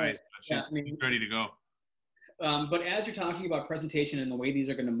it up nice. Right. But she's ready to go. But as you're talking about presentation and the way these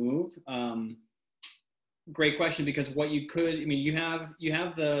are going to move, great question, because what you could, I mean, you have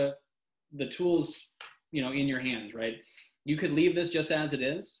the tools, you know, in your hands, right? You could leave this just as it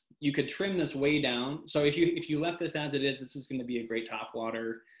is. You could trim this way down. So if you left this as it is, this is going to be a great top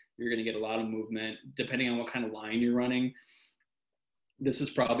water. You're going to get a lot of movement depending on what kind of line you're running. This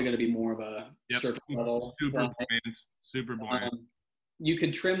is probably going to be more of a surface level. Super buoyant. You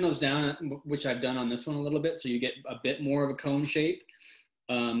could trim those down, which I've done on this one a little bit, so you get a bit more of a cone shape.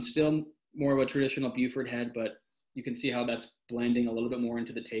 Still more of a traditional Buford head, but you can see how that's blending a little bit more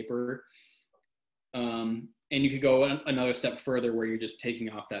into the taper. And you could go another step further where you're just taking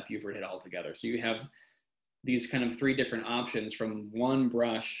off that Buford head altogether. So you have these kind of three different options from one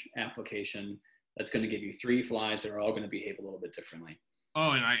brush application that's going to give you three flies that are all going to behave a little bit differently.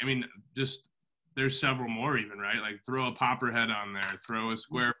 Oh, and I mean, just there's several more even, right? Like throw a popper head on there, throw a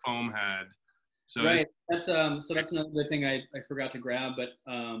square foam head. So right. That's another thing I forgot to grab. But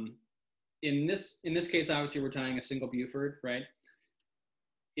in this case, obviously we're tying a single Buford, right?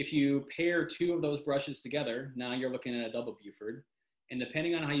 If you pair two of those brushes together, now you're looking at a double Buford. And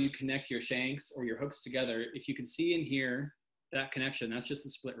depending on how you connect your shanks or your hooks together, if you can see in here, that connection, that's just a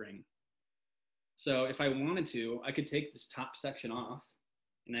split ring. So if I wanted to, I could take this top section off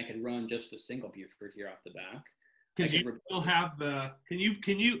and I could run just a single Buford here off the back. Because you still have the,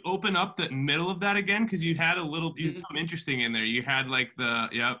 can you open up the middle of that again? Because you had a little, you had something interesting in there. You had like the,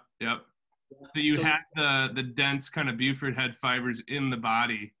 yep. So you had the dense kind of Buford head fibers in the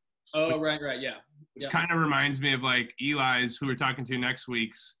body. Oh, right, yeah. Which kind of reminds me of like Eli's, who we're talking to next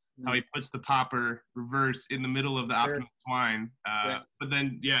week's, how he puts the popper reverse in the middle of the optimal twine. But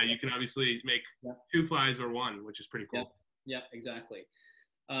then, yeah, you can obviously make two flies or one, which is pretty cool. Yeah, exactly.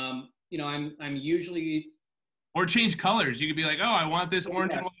 You know, I'm usually... Or change colors. You could be like, oh, I want this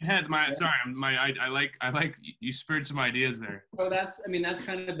orange and white head. I like you spurred some ideas there. So that's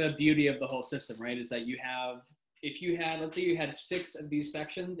kind of the beauty of the whole system, right? Is that let's say you had 6 of these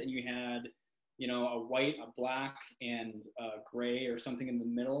sections and you had, you know, a white, a black, and a gray or something in the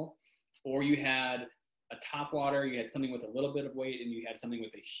middle, or you had a top water, you had something with a little bit of weight, and you had something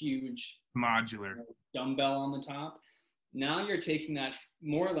with a huge modular dumbbell on the top. Now you're taking that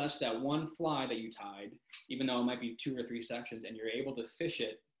more or less that one fly that you tied, even though it might be 2 or 3 sections, and you're able to fish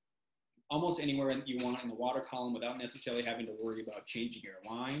it almost anywhere you want in the water column without necessarily having to worry about changing your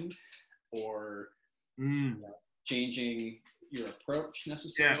line or changing your approach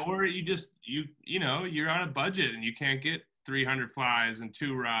necessarily. Yeah, or you know, you're on a budget and you can't get 300 flies and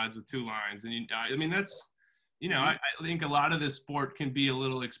 2 rods with 2 lines. And I mean, that's, you know, I think a lot of this sport can be a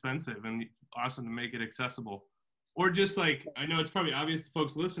little expensive, and awesome to make it accessible. Or just like, I know it's probably obvious to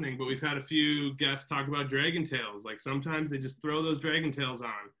folks listening, but we've had a few guests talk about dragon tails. Like sometimes they just throw those dragon tails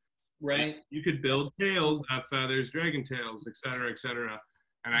on. Right. You could build tails, have feathers, dragon tails, et cetera,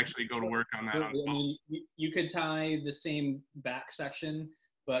 and actually go to work on that. I mean, you could tie the same back section,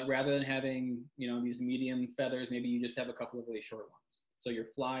 but rather than having, you know, these medium feathers, maybe you just have a couple of really short ones. So your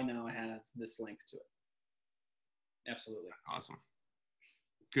fly now has this length to it. Absolutely. Awesome.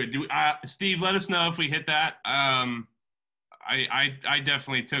 Good. Steve, let us know if we hit that. I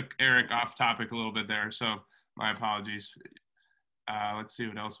definitely took Erik off topic a little bit there, so my apologies. Let's see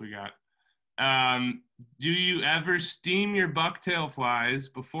what else we got. Do you ever steam your bucktail flies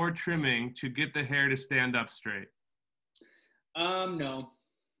before trimming to get the hair to stand up straight? No.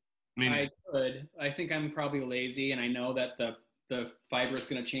 I could. I think I'm probably lazy, and I know that the fiber is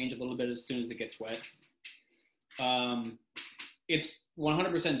going to change a little bit as soon as it gets wet. It's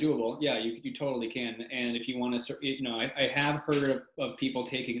 100% doable. Yeah, you totally can. And if you want to, you know, I have heard of people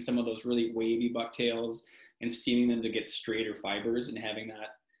taking some of those really wavy bucktails and steaming them to get straighter fibers and having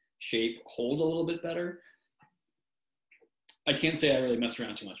that shape hold a little bit better. I can't say I really mess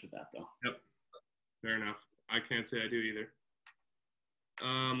around too much with that though. Yep. Fair enough. I can't say I do either.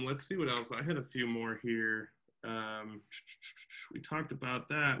 Let's see what else. I had a few more here. We talked about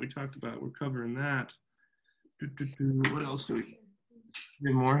that. We're covering that. What else do we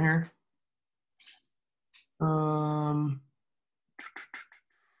need more here?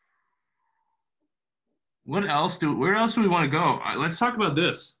 Where else do we want to go? Let's talk about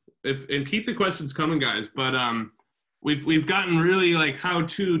this. And keep the questions coming, guys. But we've gotten really like how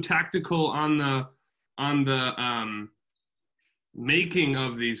to tactical on the making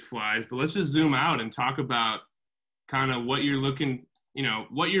of these flies. But let's just zoom out and talk about kind of what you're looking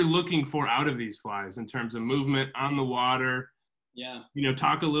for out of these flies in terms of movement on the water. Yeah. You know,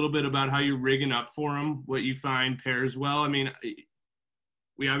 talk a little bit about how you're rigging up for them, what you find pairs well. I mean,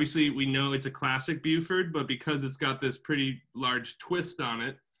 we know it's a classic Buford, but because it's got this pretty large twist on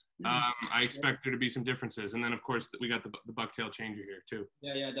it, I expect there to be some differences. And then, of course, we got the bucktail changer here, too.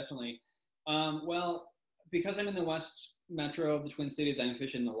 Yeah, definitely. Well, because I'm in the West Metro of the Twin Cities, I'm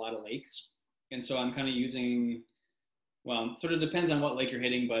fishing a lot of lakes. And so I'm kind of using, well, sort of depends on what lake you're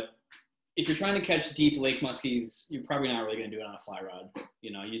hitting, but if you're trying to catch deep lake muskies, you're probably not really going to do it on a fly rod.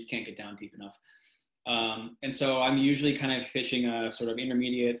 You know, you just can't get down deep enough. And so I'm usually kind of fishing a sort of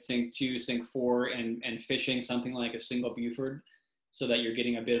intermediate sink 2, sink 4, and fishing something like a single Buford so that you're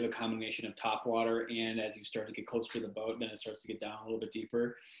getting a bit of a combination of top water. And as you start to get closer to the boat, then it starts to get down a little bit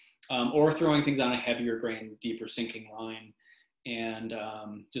deeper, or throwing things on a heavier grain, deeper sinking line, and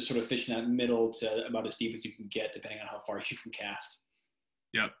just sort of fishing that middle to about as deep as you can get, depending on how far you can cast.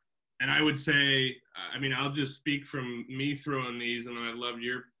 Yep. And I would say, I mean, I'll just speak from me throwing these, and then I love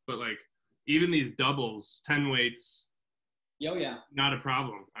but like even these doubles, 10 weights. Oh, yeah. Not a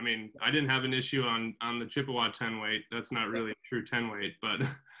problem. I mean, I didn't have an issue on the Chippewa 10 weight. That's not really a true 10 weight, but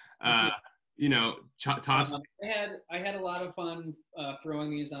you know, toss. I had a lot of fun throwing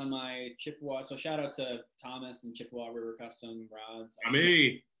these on my Chippewa. So shout out to Thomas and Chippewa River Custom rods.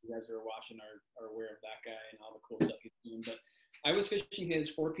 You guys who are watching are aware of that guy and all the cool stuff he's doing. But I was fishing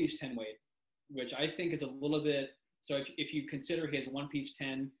his 4-piece 10 weight, which I think is a little bit. So if you consider his 1-piece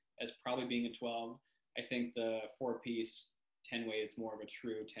 10 as probably being a 12, I think the 4-piece 10 weight is more of a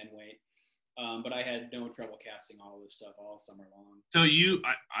true 10 weight. But I had no trouble casting all of this stuff all summer long. So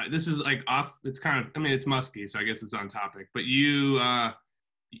this is like off. It's kind of, I mean, it's musky, so I guess it's on topic. But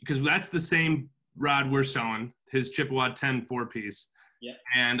because that's the same rod we're selling, his Chippewa 10 4-piece. Yeah.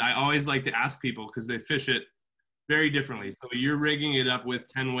 And I always like to ask people because they fish it very differently. So you're rigging it up with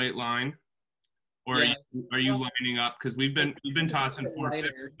 10 weight line, or are you lining up? Because we've been tossing 450s on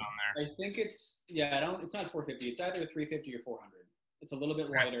there. I think it's it's not 450. It's either 350 or 400. It's a little bit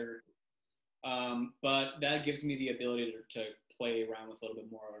lighter, but that gives me the ability to play around with a little bit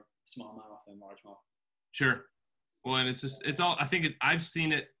more smallmouth and largemouth. Sure. Well, and it's all. I think I've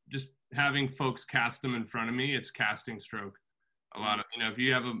seen it just having folks cast them in front of me. It's casting stroke. A lot of, if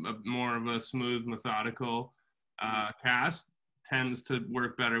you have a more of a smooth, methodical cast, tends to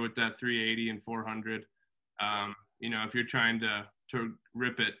work better with that 380 and 400. You know, if you're trying to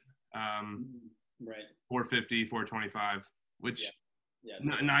rip it, right, 450, 425, which yeah,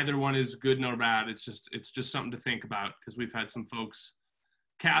 neither one is good nor bad. It's just something to think about, because we've had some folks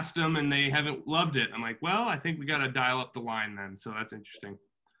cast them and they haven't loved it. I'm like, well, I think we got to dial up the line then. So that's interesting.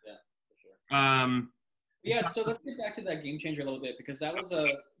 yeah, for sure. Yeah, so let's Talk- get back to that game changer a little bit, because that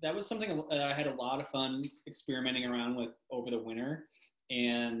was something I had a lot of fun experimenting around with over the winter,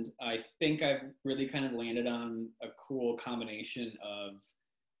 and I think I've really kind of landed on a cool combination of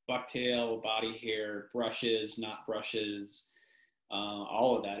bucktail, body hair, brushes, not brushes,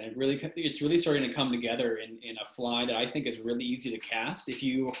 all of that, and it's really starting to come together in a fly that I think is really easy to cast. If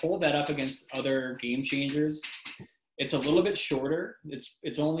you hold that up against other game changers, it's a little bit shorter.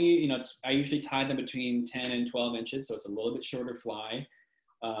 It's only, you know, I usually tie them between 10 and 12 inches, so it's a little bit shorter fly.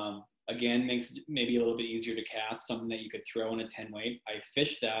 Again, makes it maybe a little bit easier to cast, something that you could throw in a 10 weight. I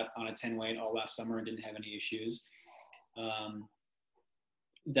fished that on a 10 weight all last summer and didn't have any issues.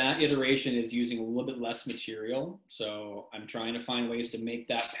 That iteration is using a little bit less material, so I'm trying to find ways to make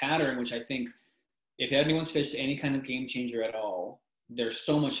that pattern, which I think if anyone's fished any kind of game changer at all, they're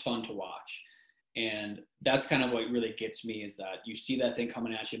so much fun to watch. And that's kind of what really gets me, is that you see that thing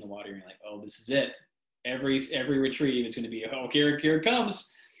coming at you in the water and you're like, oh, this is it. Every retrieve is going to be, oh, here it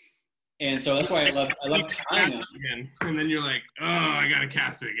comes. And so that's why I love tying them. Again. And then you're like, oh, I got to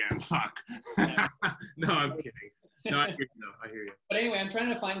cast it again. Fuck. Yeah. No, I'm kidding. No, I hear you. But anyway, I'm trying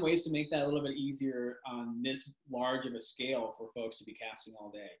to find ways to make that a little bit easier on this large of a scale for folks to be casting all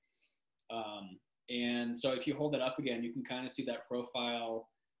day. And so if you hold it up again, you can kind of see that profile.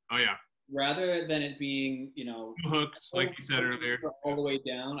 Oh, yeah. Rather than it being, you know, hooks, like you said earlier, all the way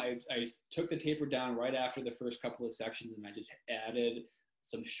down, I took the taper down right after the first couple of sections, and I just added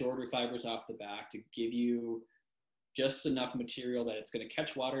some shorter fibers off the back to give you just enough material that it's going to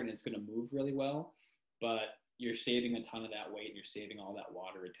catch water and it's going to move really well, but you're saving a ton of that weight and you're saving all that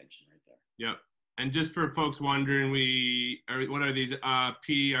water retention right there. Yep. And just for folks wondering, what are these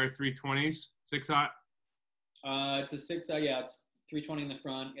PR320s? 6/0? It's a 6/0, yeah, it's 320 in the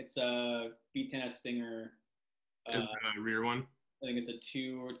front. It's a B10S Stinger. Is the rear one? I think it's a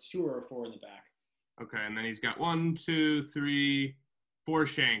 2 or a 4 in the back. Okay, and then he's got 1, 2, 3, 4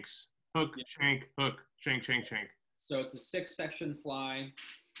 shanks. Hook, yep. Shank, hook, shank, shank, shank. So it's a 6-section fly.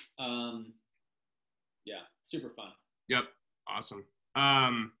 Yeah, super fun. Yep, awesome.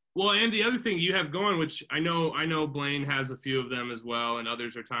 Well, and the other thing you have going, which I know Blaine has a few of them as well, and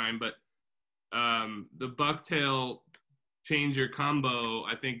others are tying, but the bucktail changer combo,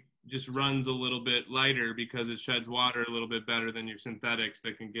 I think, just runs a little bit lighter because it sheds water a little bit better than your synthetics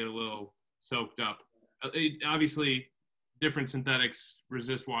that can get a little soaked up. Obviously, different synthetics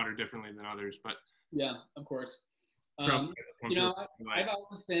resist water differently than others, but yeah, of course. You know, I've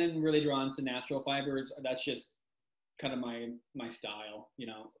always been really drawn to natural fibers. That's just kind of my style. You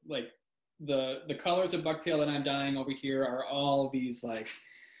know, like the colors of bucktail that I'm dyeing over here are all these like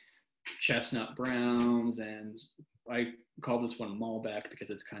chestnut browns, and I call this one Malbec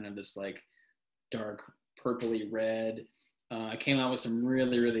because it's kind of this like dark purpley red. I came out with some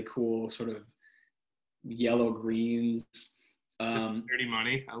really, really cool sort of yellow greens. Dirty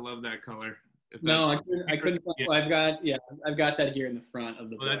Money. I love that color. No, I couldn't. Yeah. I've got that here in the front of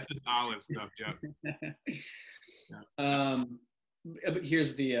the book. That's just olive stuff, yeah. Yeah. But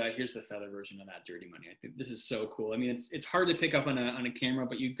here's the feather version of that Dirty Money. I think this is so cool. I mean, it's hard to pick up on a camera,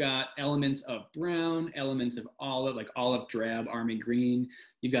 but you've got elements of brown, elements of olive, like olive drab, army green.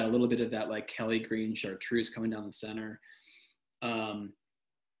 You've got a little bit of that like Kelly green chartreuse coming down the center.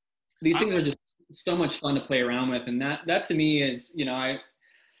 These things are just so much fun to play around with, and that to me is, you know,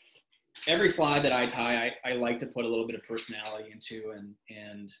 every fly that I tie, I like to put a little bit of personality into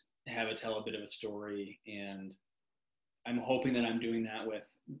and have it tell a bit of a story. And I'm hoping that I'm doing that with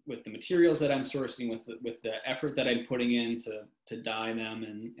the materials that I'm sourcing, with the effort that I'm putting in to dye them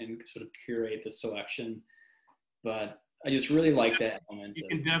and sort of curate the selection. But I just really like that element. You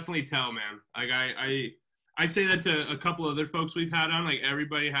can definitely tell, man. Like I say that to a couple other folks we've had on. Like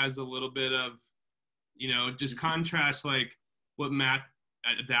everybody has a little bit of, you know, just contrast like what Matt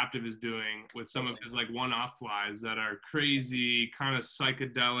Adaptive is doing with some of his like one-off flies that are crazy kind of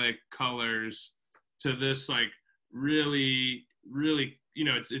psychedelic colors to this like really, really, you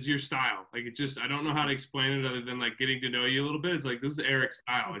know, it's your style. Like it just, I don't know how to explain it other than like getting to know you a little bit. It's like, this is Erik's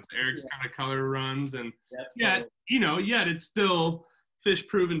style. It's Erik's kind of color runs, and yet, you know, yet it's still fish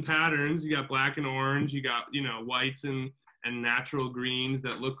proven patterns. You got black and orange, you got, you know, whites and natural greens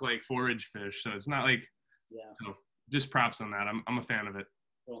that look like forage fish. So it's not like, so just props on that. I'm a fan of it.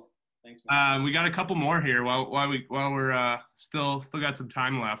 Cool. Thanks, man. We got a couple more here while we're still got some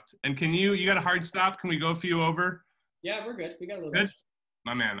time left. And you got a hard stop? Can we go a few over? Yeah, we're good. We got a little Good, bit.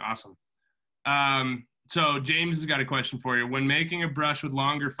 my man. Awesome. So James has got a question for you. When making a brush with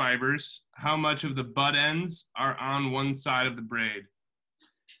longer fibers, how much of the butt ends are on one side of the braid?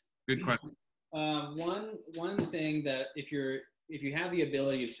 Good question. One thing that if you have the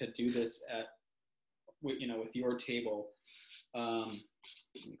ability to do this with your table,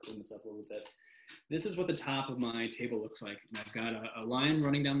 let me clean this up a little bit. This is what the top of my table looks like. And I've got a line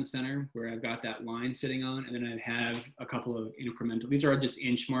running down the center where I've got that line sitting on, and then I have a couple of incremental. These are just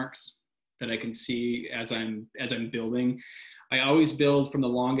inch marks that I can see as I'm building. I always build from the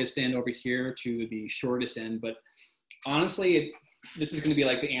longest end over here to the shortest end, but honestly, this is going to be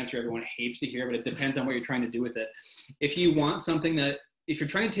like the answer everyone hates to hear, but it depends on what you're trying to do with it. If you want something if you're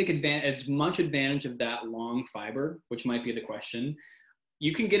trying to take as much advantage of that long fiber, which might be the question,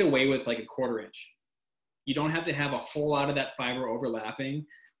 you can get away with like a 1/4 inch. You don't have to have a whole lot of that fiber overlapping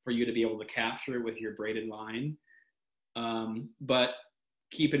for you to be able to capture it with your braided line. But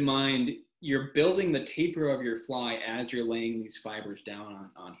keep in mind, you're building the taper of your fly as you're laying these fibers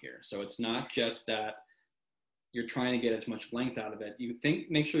down on here. So it's not just that you're trying to get as much length out of it.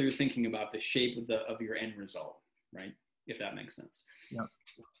 Make sure you're thinking about the shape of your end result, right? If that makes sense. Yeah.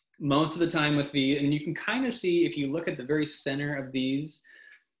 Most of the time and you can kind of see, if you look at the very center of these,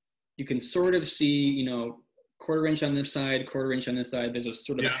 you can sort of see, 1/4 inch on this side, 1/4 inch on this side. There's a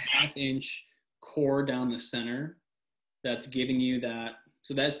sort of a 1/2 inch core down the center that's giving you that.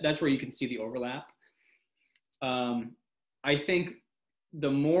 So that's where you can see the overlap. I think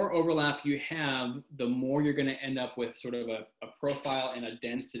the more overlap you have, the more you're going to end up with sort of a profile and a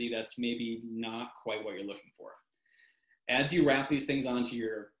density that's maybe not quite what you're looking for. As you wrap these things onto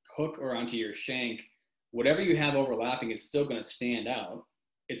your hook or onto your shank, whatever you have overlapping is still going to stand out.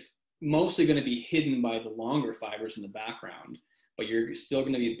 It's mostly going to be hidden by the longer fibers in the background, but you're still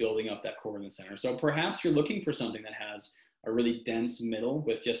going to be building up that core in the center. So perhaps you're looking for something that has a really dense middle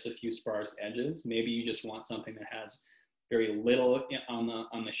with just a few sparse edges. Maybe you just want something that has very little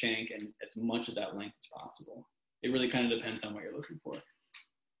on the shank and as much of that length as possible. It really kind of depends on what you're looking for.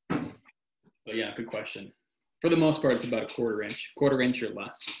 But yeah, good question. For the most part, it's about a 1/4 inch or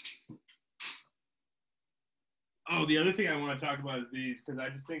less. Oh, the other thing I want to talk about is these, because I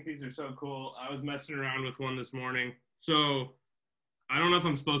just think these are so cool. I was messing around with one this morning. So I don't know if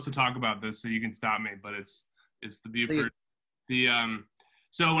I'm supposed to talk about this, so you can stop me, but it's the Buford.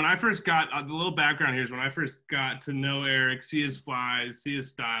 So when I first got the little background here is when I first got to know Erik, see his flies, see his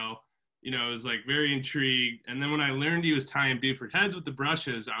style, I was like very intrigued. And then when I learned he was tying Buford heads with the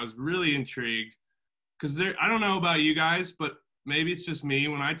brushes, I was really intrigued. Because I don't know about you guys, but maybe it's just me.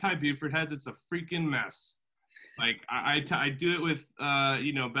 When I tie Buford heads, it's a freaking mess. Like I do it with,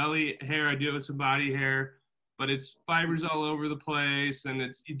 belly hair. I do it with some body hair, but it's fibers all over the place. And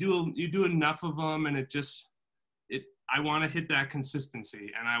you do enough of them, and I want to hit that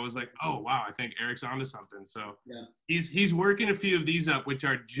consistency. And I was like, oh wow, I think Erik's onto something. So yeah, he's working a few of these up, which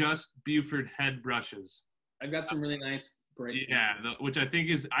are just Buford head brushes. I've got some really nice. Yeah, which I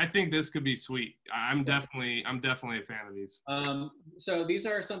think this could be sweet. I'm definitely a fan of these. So these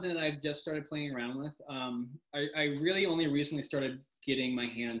are something that I've just started playing around with. I really only recently started getting my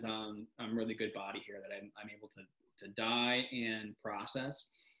hands on really good body here that I'm able to dye and process.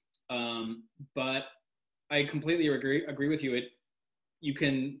 But I completely agree with you. You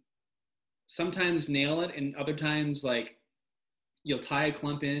can sometimes nail it, and other times like you'll tie a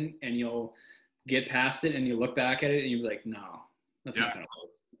clump in and you'll get past it and you look back at it and you're like, no, that's not gonna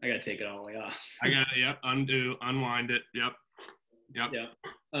work. I gotta take it all the way off. I gotta undo, unwind it. Yep.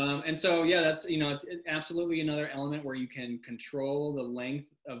 And so that's it's absolutely another element where you can control the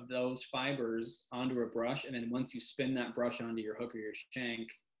length of those fibers onto a brush, and then once you spin that brush onto your hook or your shank,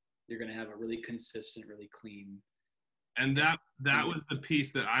 you're gonna have a really consistent, really clean. And that was the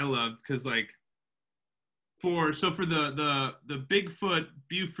piece that I loved, because like for the Bigfoot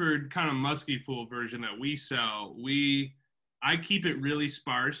Buford kind of musky fool version that we sell, I keep it really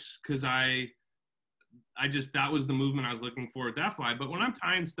sparse because I just, that was the movement I was looking for with that fly. But when I'm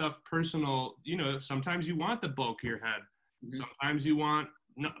tying stuff personal, sometimes you want the bulkier head. Mm-hmm. Sometimes you want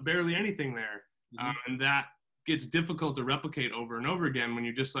barely anything there. Mm-hmm. And that gets difficult to replicate over and over again when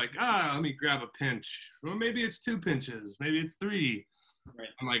you're just like, let me grab a pinch. Well, maybe it's 2 pinches. Maybe it's 3. Right.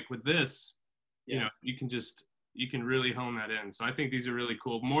 I'm like, with this, you can really hone that in. So I think these are really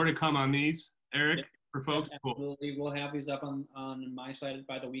cool. More to come on these, Erik, for folks. Absolutely. We'll have these up on my side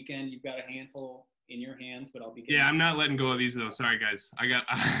by the weekend. You've got a handful in your hands, but I'll be I'm not letting go of these though. Sorry guys. I got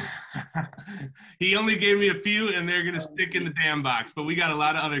He only gave me a few, and they're gonna stick in the damn box. But we got a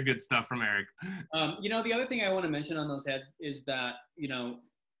lot of other good stuff from Erik. The other thing I want to mention on those heads is that,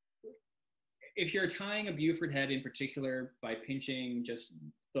 if you're tying a Buford head in particular by pinching just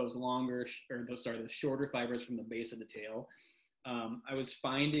those the shorter fibers from the base of the tail, I was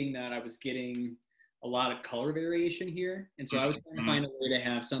finding that I was getting a lot of color variation here. And so I was trying to find a way to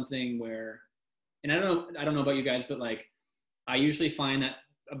have something where, and I don't know about you guys, but like, I usually find that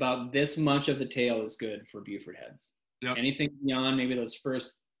about this much of the tail is good for Buford heads. Yep. Anything beyond maybe those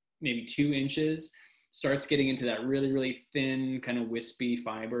first, maybe 2 inches starts getting into that really, really thin kind of wispy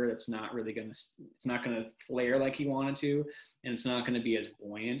fiber. That's not really it's not going to flare like you want it to, and it's not going to be as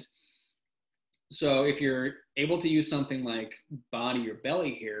buoyant. So if you're able to use something like body or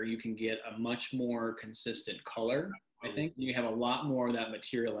belly hair, you can get a much more consistent color. I think you have a lot more of that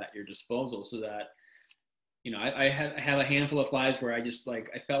material at your disposal, so that, I have a handful of flies where I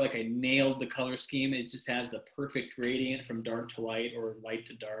felt like I nailed the color scheme. It just has the perfect gradient from dark to light or light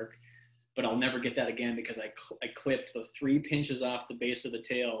to dark, but I'll never get that again because I clipped those 3 pinches off the base of the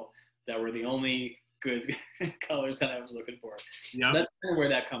tail that were the only good colors that I was looking for. Yep. So that's kind of where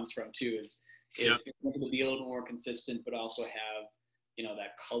that comes from too, is being able to be a little more consistent, but also have,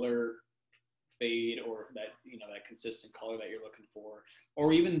 that color fade, or that consistent color that you're looking for,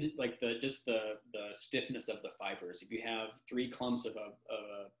 or even like the stiffness of the fibers. If you have 3 clumps of a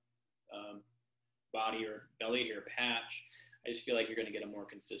body or belly hair patch, I just feel like you're going to get a more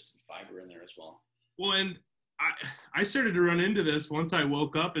consistent fiber in there as well. Well, and I started to run into this once I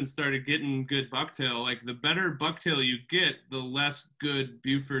woke up and started getting good bucktail. Like, the better bucktail you get, the less good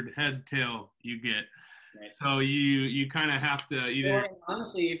Buford head tail you get. Nice. So you kind of have to either. Well,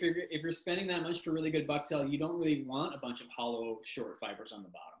 honestly, if you're spending that much for really good bucktail, you don't really want a bunch of hollow short fibers on the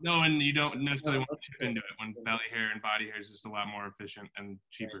bottom. No, and you don't necessarily want to chip into it when belly hair and body hair is just a lot more efficient and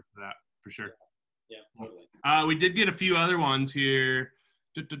cheaper for that, for sure. Yeah, totally. We did get a few other ones here.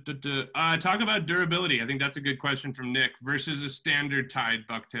 Talk about durability. I think that's a good question from Nick, versus a standard tied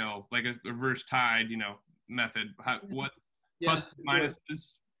bucktail, like a reverse tied, method. What plus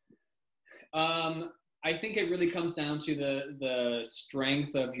minuses? I think it really comes down to the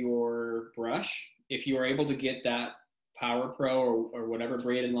strength of your brush. If you are able to get that Power Pro or whatever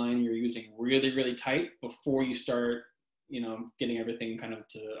braided line you're using really, really tight before you start, getting everything kind of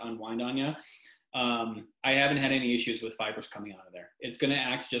to unwind on you. I haven't had any issues with fibers coming out of there. It's going to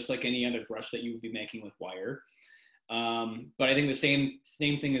act just like any other brush that you would be making with wire. But I think the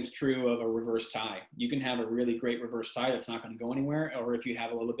same thing is true of a reverse tie. You can have a really great reverse tie that's not going to go anywhere, or if you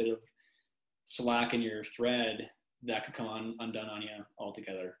have a little bit of slack in your thread, that could come undone on you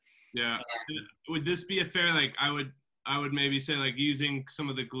altogether. Yeah. Would this be a fair, like, I would maybe say, like, using some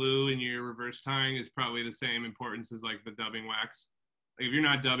of the glue in your reverse tying is probably the same importance as like the dubbing wax. Like, if you're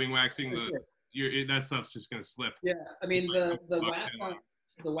not dubbing waxing, that stuff's just going to slip. Yeah. I mean, the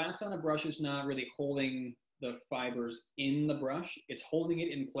wax on a brush is not really holding the fibers in the brush. It's holding it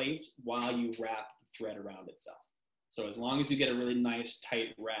in place while you wrap the thread around itself. So as long as you get a really nice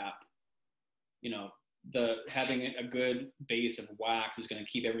tight wrap, having a good base of wax is going to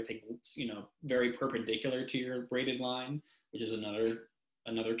keep everything, very perpendicular to your braided line, which is another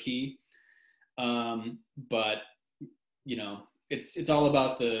key. But it's all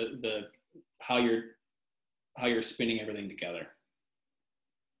about the how you're spinning everything together.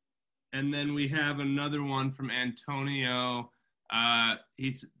 And then we have another one from Antonio.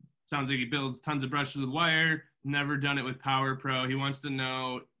 He sounds like he builds tons of brushes with wire, never done it with Power Pro. He wants to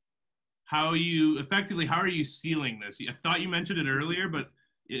know how are you sealing this? I thought you mentioned it earlier,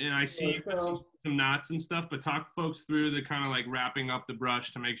 and I see some knots and stuff, but talk folks through the kind of like wrapping up the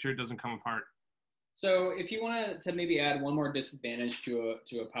brush to make sure it doesn't come apart. So if you want to maybe add one more disadvantage to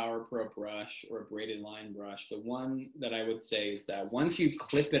a Power Pro brush or a braided line brush, the one that I would say is that once you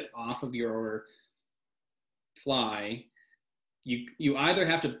clip it off of your fly, you either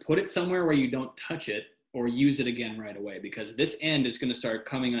have to put it somewhere where you don't touch it, or use it again right away, because this end is going to start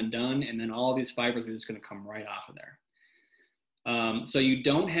coming undone, and then all these fibers are just going to come right off of there. So you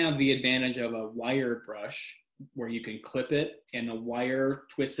don't have the advantage of a wire brush where you can clip it and the wire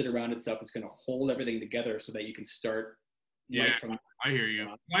twisted around itself is going to hold everything together so that you can start. Yeah, I hear you.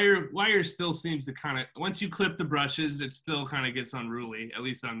 Wire still seems to kind of, once you clip the brushes, it still kind of gets unruly, at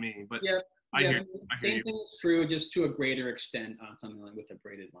least on me. But yeah. I hear Same thing is true, just to a greater extent on something like with a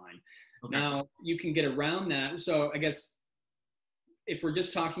braided line. Okay. Now, you can get around that. So I guess if we're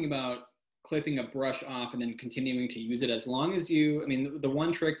just talking about clipping a brush off and then continuing to use it, as long as the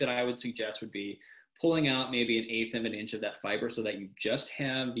one trick that I would suggest would be pulling out maybe 1/8 of an inch of that fiber so that you just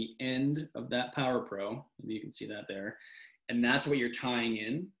have the end of that Power Pro. Maybe you can see that there. and that's what you're tying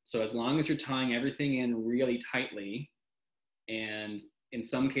in. So as long as you're tying everything in really tightly, and in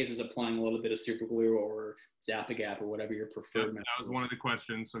some cases applying a little bit of super glue or Zap-A-Gap or whatever your preferred method. That was one of the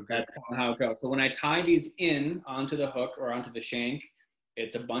questions. So that's how it goes. So when I tie these in onto the hook or onto the shank,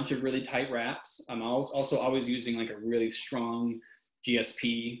 it's a bunch of really tight wraps. I'm also always using like a really strong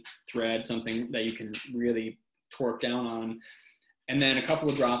GSP thread, something that you can really torque down on. And then a couple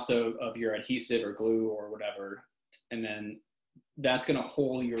of drops of your adhesive or glue or whatever. And then that's gonna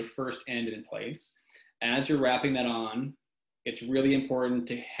hold your first end in place. As you're wrapping that on, it's really important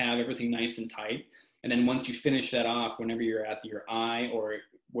to have everything nice and tight. And then once you finish that off, whenever you're at your eye or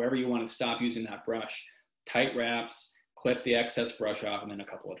wherever you want to stop using that brush, tight wraps, clip the excess brush off, and then a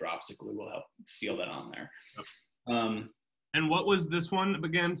couple of drops of glue will help seal that on there. Yep. And what was this one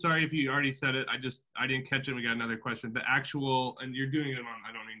again? Sorry if you already said it. I didn't catch it. We got another question. The actual, and you're doing it on,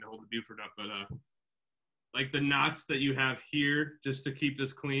 I don't need to hold the Buford up, but like the knots that you have here, just to keep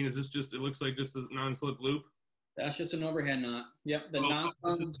this clean, is this just, it looks like just a non-slip loop? That's just an overhand knot. Yep. The knot.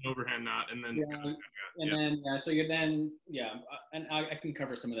 This is an overhand knot, and then and I can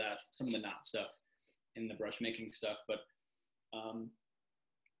cover some of the knot stuff in the brush making stuff, but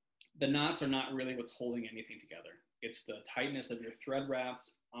the knots are not really what's holding anything together. It's the tightness of your thread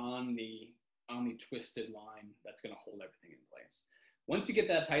wraps on the twisted line that's going to hold everything in place. Once you get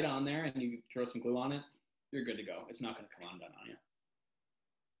that tight on there and you throw some glue on it, you're good to go. It's not going to come undone on you.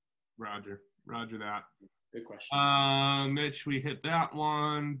 Roger that. Good question. Mitch, we hit that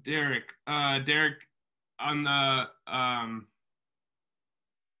one. Derek, on the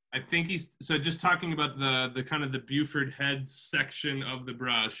I think he's, so just talking about the kind of the Buford heads section of the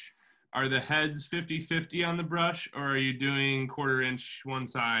brush. Are the heads 50-50 on the brush, or are you doing 1/4 inch one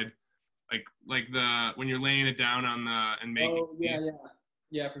side, like the when you're laying it down on the and making? Oh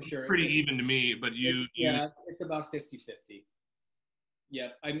yeah, for sure. Pretty even to me, but it's about 50-50.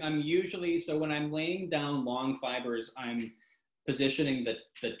 Yep, I'm usually, so when I'm laying down long fibers, I'm positioning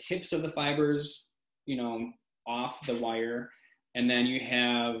the tips of the fibers, off the wire, and then you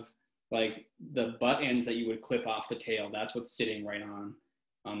have like the butt ends that you would clip off the tail. That's what's sitting right on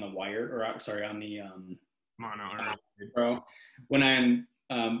the wire, or sorry, on the mono. When I'm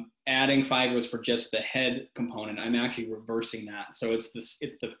adding fibers for just the head component, I'm actually reversing that. So it's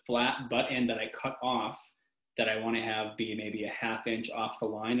the flat butt end that I cut off that I want to have be maybe a 1/2 inch off the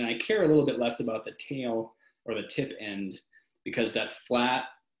line. And I care a little bit less about the tail or the tip end, because that flat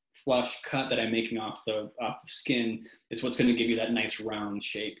flush cut that I'm making off the skin is what's going to give you that nice round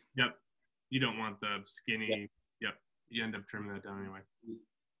shape. Yep. You don't want the skinny. Yep. You end up trimming that down anyway.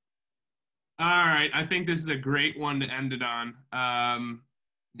 All right. I think this is a great one to end it on.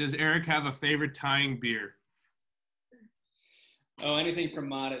 Does Erik have a favorite tying beer? Oh, anything from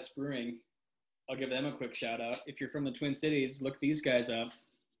Modest Brewing. I'll give them a quick shout out. If you're from the Twin Cities, look these guys up.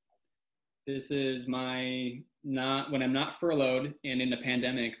 This is when I'm not furloughed and in the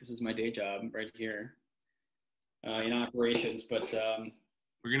pandemic, this is my day job right here in operations. But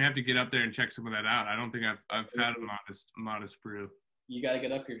we're going to have to get up there and check some of that out. I don't think I've had a modest brew. You got to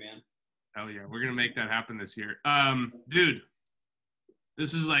get up here, man. Hell yeah. We're going to make that happen this year. Dude,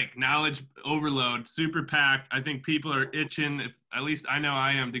 this is like knowledge overload, super packed. I think people are itching, at least I know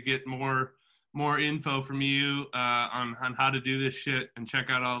I am, to get more info from you on how to do this shit and check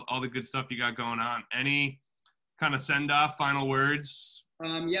out all the good stuff you got going on. Any kind of send off, final words?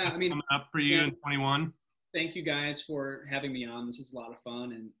 Yeah, I mean, coming up for you in 21. Thank you guys for having me on. This was a lot of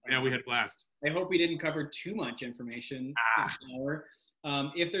fun, and yeah, we had a blast. I hope we didn't cover too much information.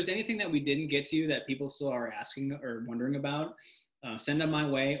 If there's anything that we didn't get to that people still are asking or wondering about, send them my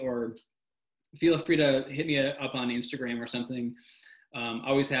way, or feel free to hit me up on Instagram or something.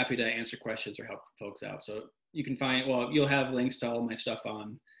 Always happy to answer questions or help folks out. So you can you'll have links to all my stuff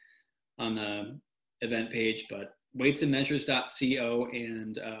on the event page, but weightsandmeasures.co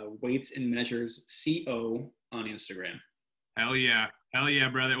and Weights and Measures CO on Instagram. Hell yeah,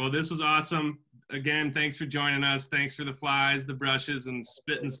 brother. Well, this was awesome. Again, thanks for joining us. Thanks for the flies, the brushes, and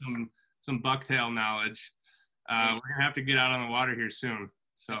spitting some bucktail knowledge. We're gonna have to get out on the water here soon.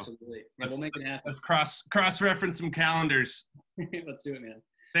 So absolutely. Yeah, we'll make it happen. Let's cross-reference some calendars. Let's do it, man.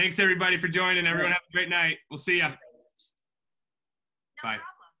 Thanks everybody for joining. Everyone have a great night. We'll see ya. Bye.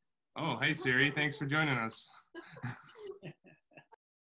 Oh, hey Siri. Thanks for joining us.